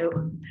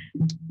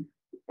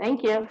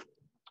 Thank you.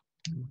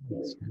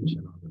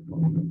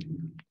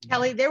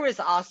 Kelly, there was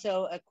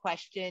also a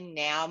question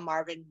now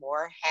Marvin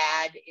Moore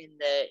had in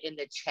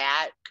the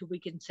chat. Could we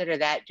consider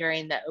that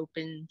during the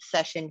open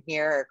session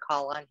here or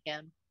call on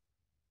him?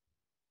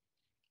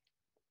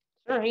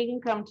 Sure, he can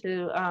come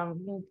to,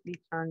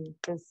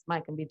 his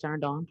mic can be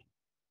turned on.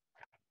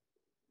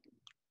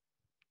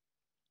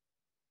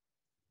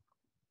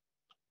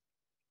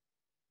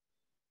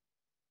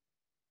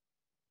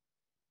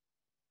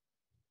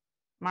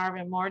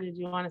 Marvin Moore, did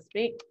you want to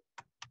speak?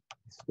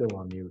 Still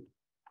on mute.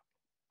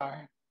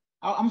 Sorry.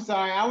 I'm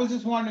sorry. I was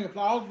just wondering if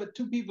all but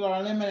 2 people are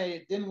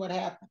eliminated, then what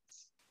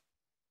happens?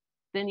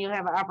 Then you'll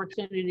have an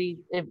opportunity,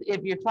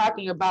 if you're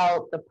talking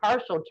about the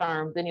partial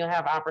term, then you'll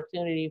have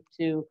opportunity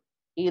to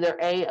either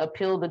A,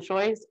 appeal the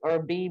choice, or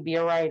B, be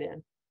a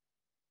write-in.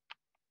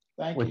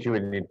 Thank Which you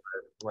would need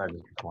for one.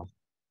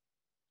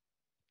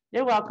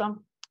 You're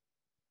welcome.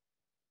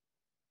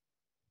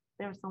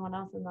 There was someone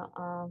else in the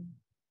hall.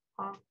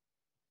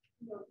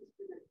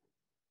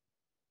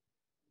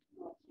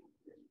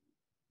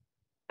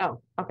 Oh,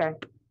 okay.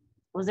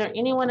 Was there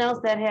anyone else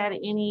that had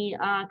any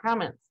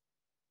comments?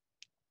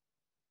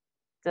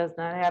 does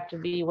not have to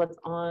be what's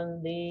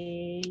on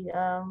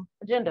the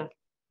agenda.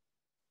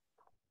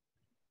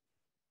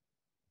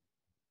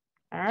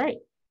 All right,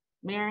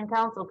 mayor and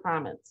council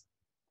comments.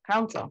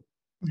 Council.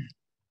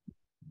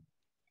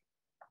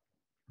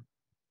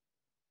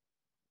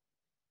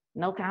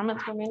 No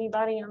comments from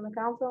anybody on the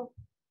council?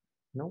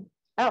 No.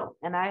 Oh,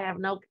 and I have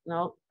no,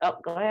 oh,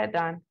 go ahead,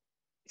 Don.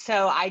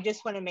 So I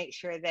just want to make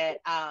sure that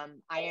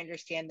I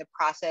understand the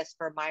process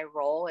for my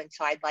role. And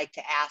so I'd like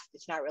to ask,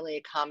 it's not really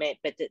a comment,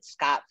 but that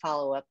Scott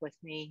follow up with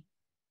me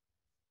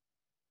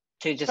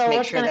to just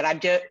make sure that I'm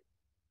doing.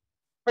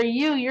 For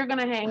you, you're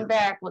gonna hang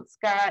back with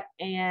Scott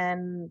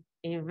and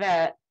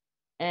Yvette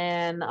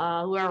and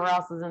whoever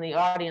else is in the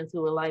audience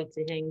who would like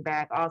to hang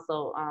back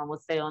also will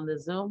stay on the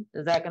Zoom.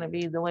 Is that gonna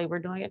be the way we're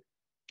doing it?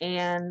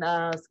 And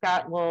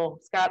Scott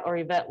or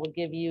Yvette will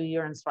give you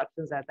your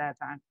instructions at that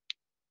time.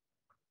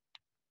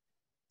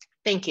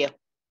 Thank you.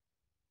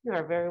 You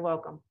are very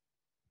welcome.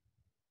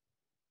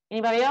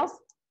 Anybody else?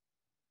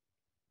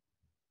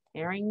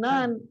 Hearing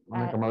none.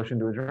 I'll make a motion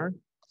to adjourn.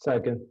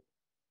 Second.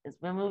 It's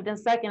been moved and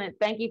seconded.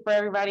 Thank you for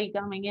everybody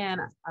coming in.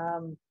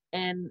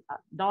 And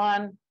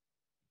Dawn,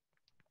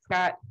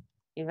 Scott,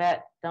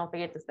 Yvette, don't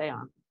forget to stay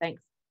on.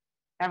 Thanks.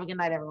 Have a good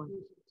night, everyone.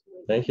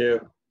 Thank you.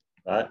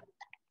 Bye.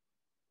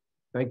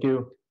 Thank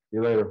you. See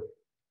you later.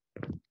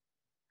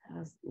 That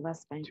was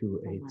less than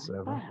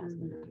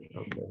 287.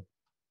 Okay.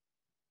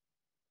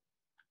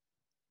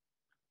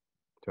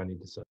 Do I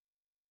need to set?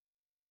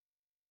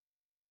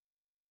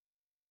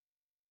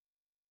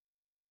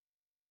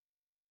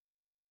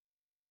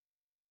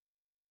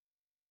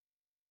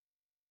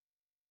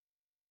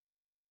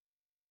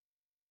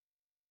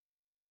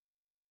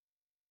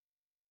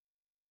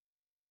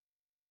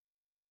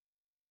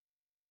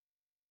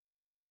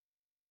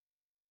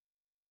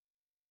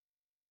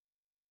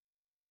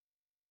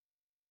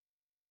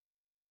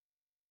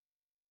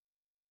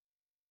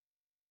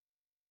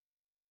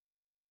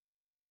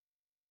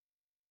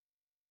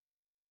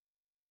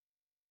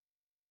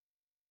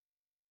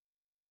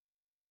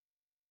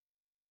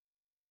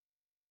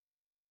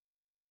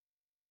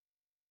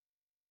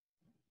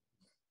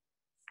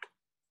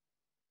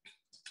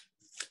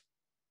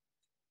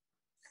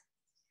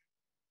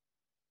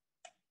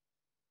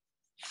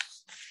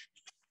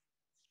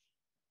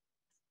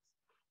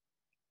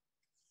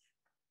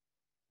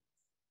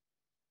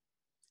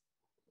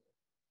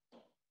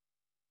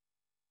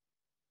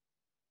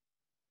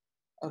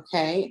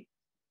 Okay.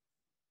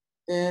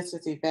 This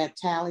is Yvette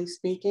Talley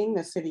speaking,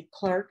 the city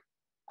clerk.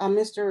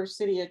 Mr.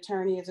 City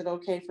Attorney, is it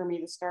okay for me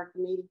to start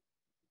the meeting?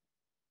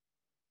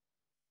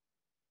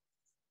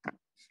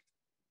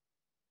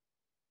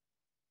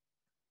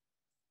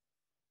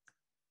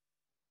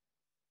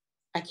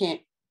 I can't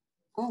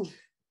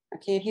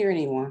hear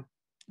anyone.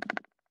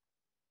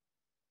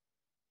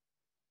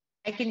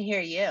 I can hear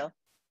you.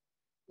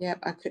 Yep,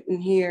 I couldn't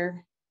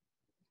hear.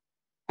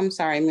 I'm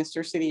sorry,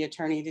 Mr. City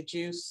Attorney,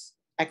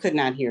 I could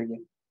not hear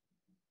you.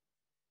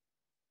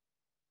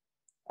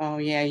 Oh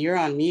yeah, you're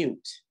on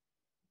mute.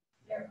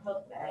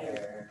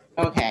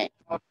 Okay.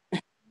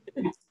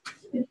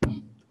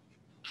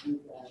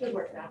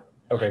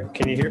 Okay,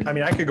 can you hear? I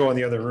mean, I could go in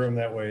the other room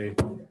that way.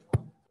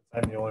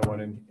 I'm the only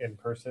one in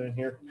person in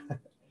here. I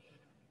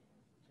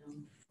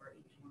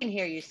can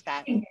hear you,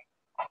 Scott. You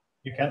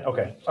can?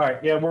 Okay. All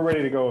right. Yeah, we're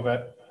ready to go,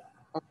 Yvette.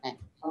 Okay.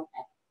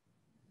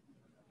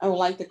 I would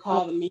like to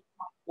call the meeting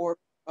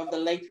of the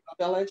Lathrop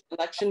Village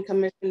Election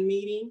Commission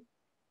meeting,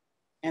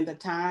 and the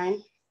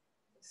time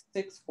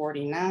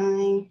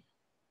 6:49.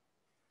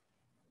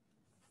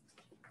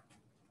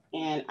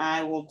 And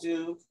I will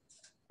do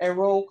a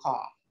roll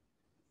call.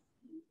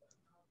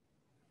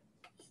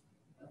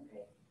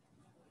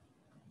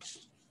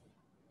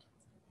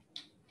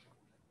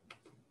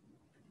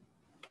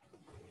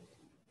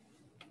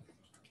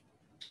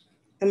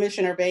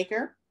 Commissioner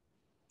Baker.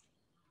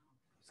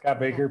 Scott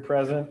Baker,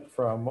 present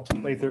from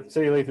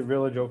City of Lathrop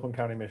Village, Oakland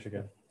County,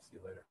 Michigan. See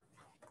you later.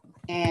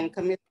 And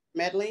Commissioner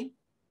Medley.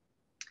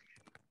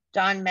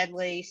 Don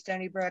Medley,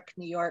 Stony Brook,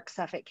 New York,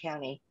 Suffolk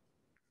County.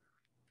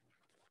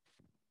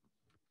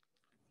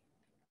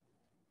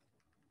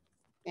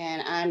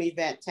 And I'm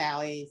Yvette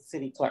Talley,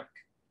 City Clerk.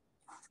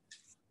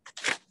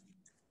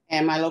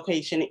 And my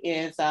location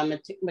is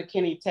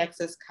McKinney,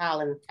 Texas,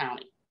 Collins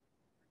County.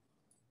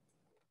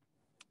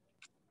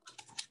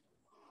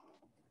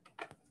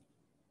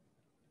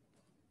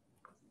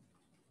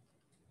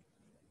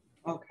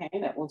 Okay,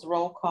 that was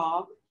roll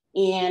call.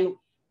 And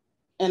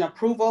an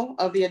approval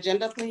of the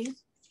agenda,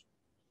 please.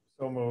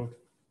 So moved.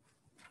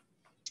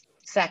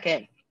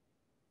 Second.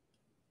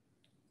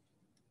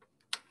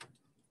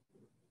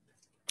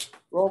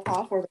 Roll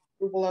call for the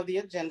approval of the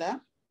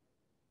agenda.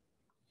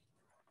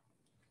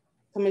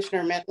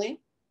 Commissioner Medley?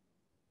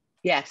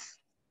 Yes.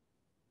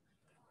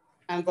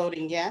 I'm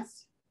voting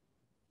yes.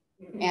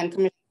 And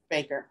Commissioner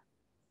Baker?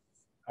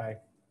 Aye.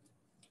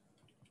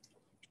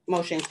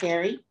 Motion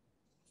carried.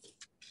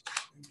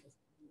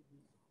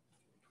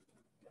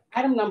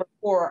 Item number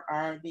 4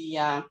 are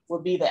will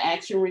be the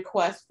action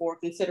request for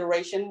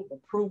consideration of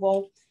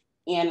approval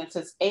And it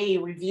says A,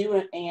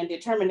 review and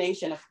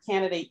determination of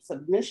candidate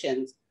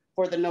submissions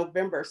for the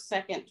November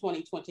 2nd,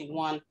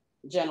 2021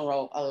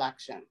 general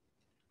election.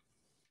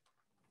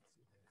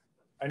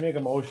 I make a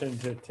motion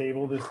to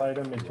table this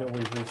item until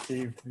we've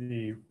received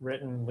the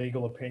written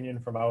legal opinion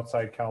from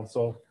outside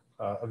counsel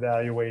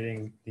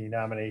evaluating the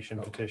nomination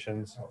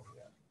petitions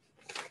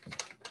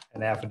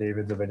and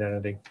affidavits of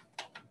identity.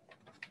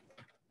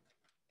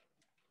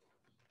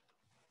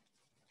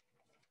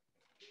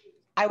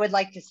 I would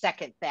like to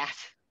second that.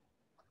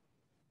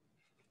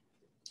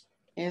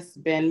 It's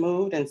been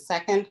moved and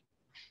second.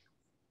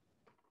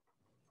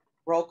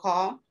 Roll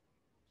call.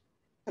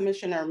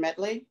 Commissioner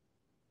Medley?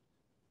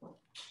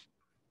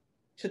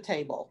 To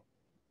table.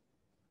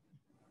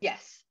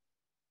 Yes.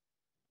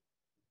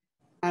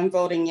 I'm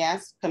voting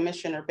yes.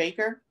 Commissioner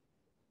Baker?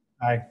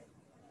 Aye.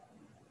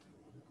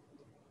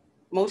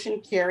 Motion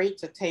carried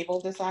to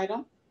table this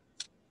item.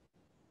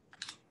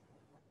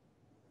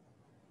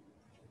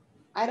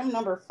 Item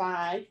number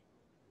 5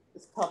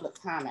 is public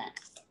comment.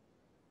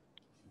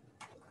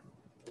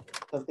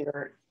 Is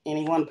there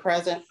anyone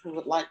present who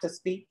would like to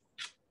speak?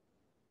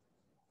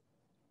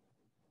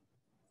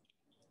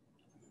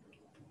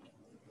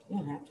 You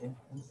don't have to.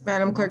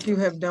 Madam Clerk, you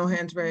have no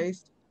hands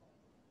raised.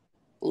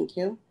 Thank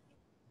you.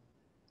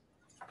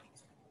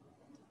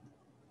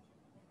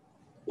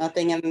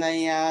 Nothing in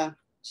the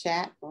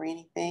chat or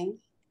anything?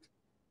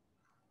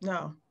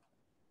 No.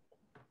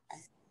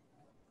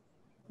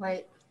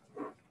 Wait.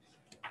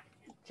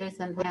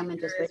 Jason Hammond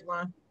just raised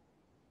one.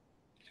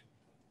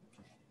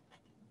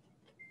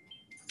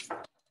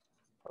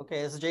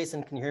 Okay, this is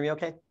Jason. Can you hear me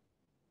okay?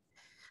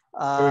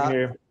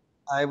 Here.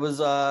 I was,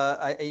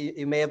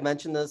 you may have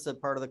mentioned this at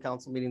part of the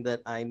council meeting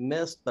that I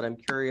missed, but I'm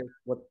curious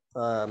what,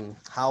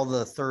 how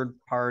the third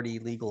party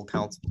legal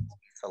counsel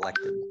is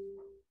selected.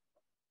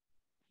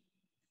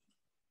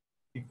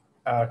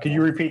 Could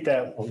you repeat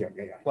that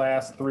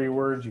last 3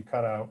 words you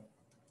cut out?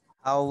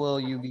 How will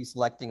you be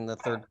selecting the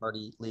third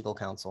party legal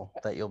counsel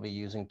that you'll be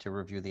using to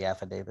review the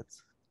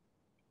affidavits?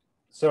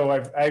 So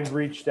I've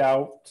reached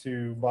out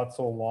to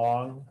Butzel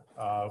Long,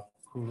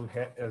 who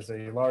is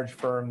a large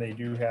firm. They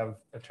do have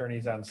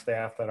attorneys on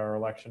staff that are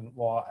election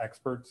law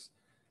experts.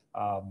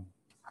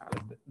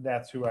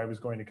 That's who I was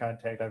going to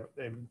contact.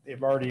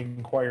 They've already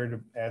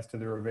inquired as to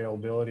their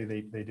availability.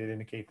 They did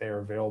indicate they are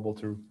available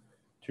to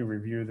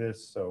review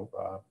this.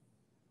 So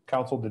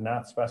council did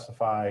not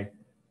specify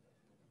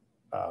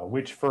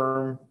which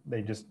firm.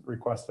 They just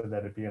requested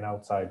that it be an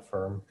outside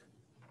firm.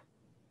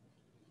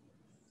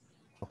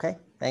 Okay,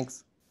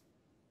 thanks.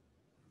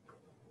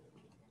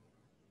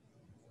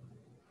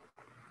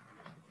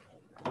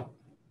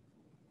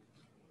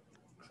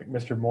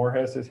 Mr. Moore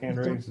has his hand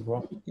raised as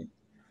well.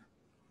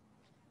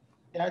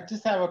 Yeah, I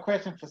just have a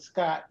question for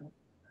Scott.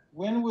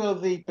 When will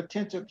the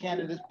potential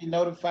candidates be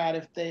notified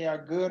if they are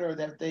good or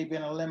that they've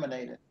been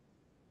eliminated?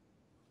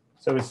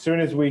 So as soon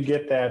as we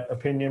get that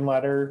opinion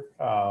letter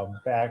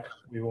back,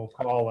 we will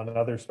call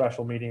another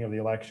special meeting of the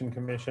Election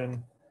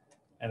Commission.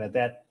 And at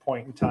that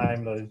point in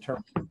time, the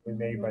determination will be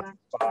made by the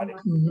body.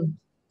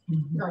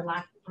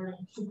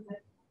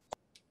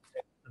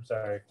 I'm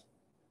sorry.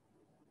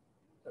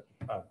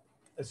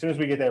 As soon as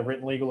we get that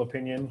written legal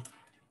opinion,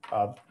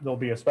 there'll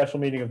be a special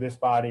meeting of this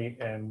body,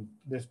 and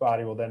this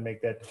body will then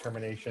make that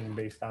determination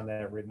based on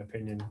that written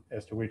opinion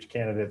as to which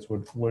candidates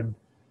would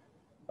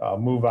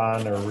move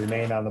on or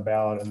remain on the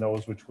ballot, and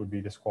those which would be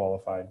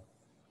disqualified.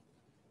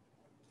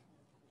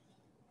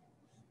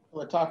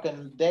 We're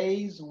talking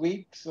days,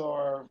 weeks,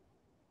 or?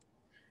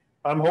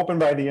 I'm hoping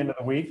by the end of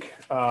the week.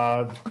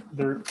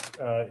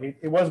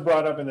 It was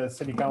brought up in the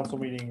city council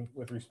meeting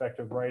with respect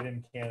to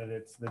write-in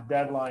candidates. The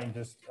deadline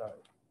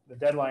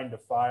to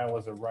file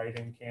as a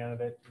write-in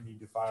candidate, you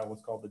need to file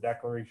what's called the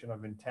Declaration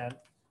of Intent,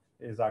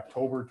 is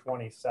October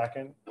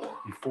 22nd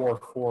before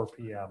 4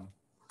 p.m.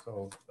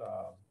 So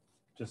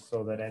just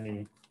so that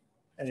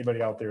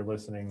anybody out there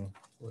listening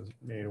was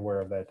made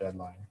aware of that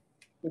deadline.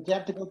 Would you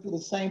have to go through the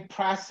same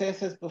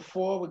process as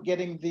before with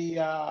getting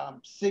the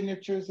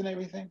signatures and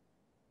everything?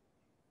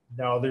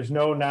 No, there's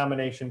no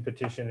nomination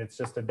petition. It's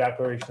just a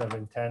declaration of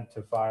intent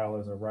to file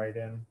as a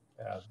write-in.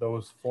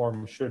 Those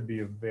forms should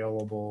be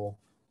available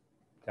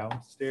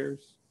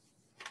downstairs.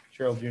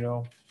 Cheryl, do you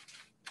know?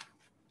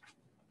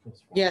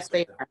 Yes,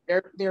 they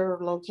are. They're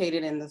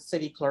located in the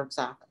city clerk's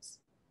office.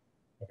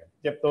 Okay.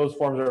 Yep, those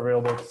forms are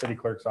available at the city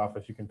clerk's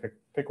office. You can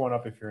pick one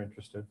up if you're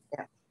interested.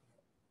 Yeah.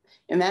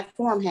 And that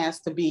form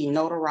has to be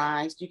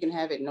notarized. You can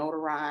have it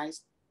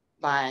notarized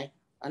by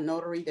a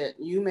notary that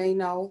you may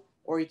know,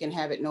 or you can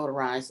have it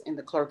notarized in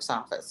the clerk's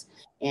office.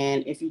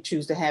 And if you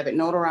choose to have it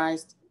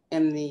notarized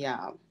in the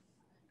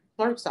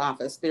clerk's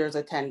office, there's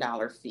a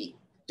 $10 fee,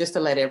 just to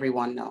let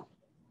everyone know.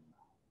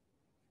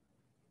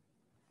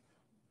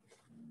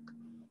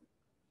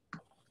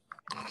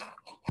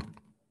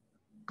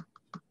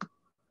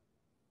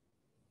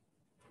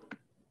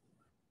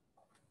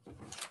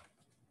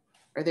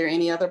 Are there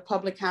any other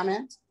public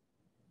comments?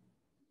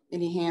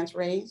 Any hands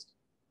raised?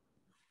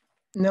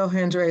 No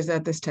hands raised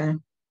at this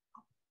time.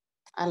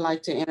 I'd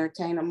like to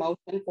entertain a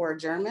motion for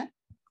adjournment.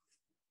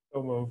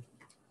 So moved.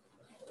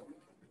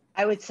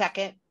 I would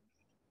second.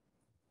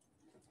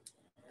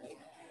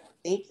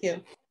 Thank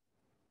you.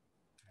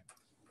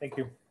 Thank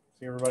you.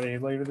 See everybody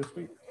later this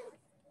week.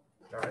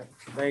 All right,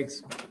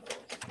 thanks.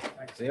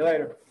 See you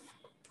later.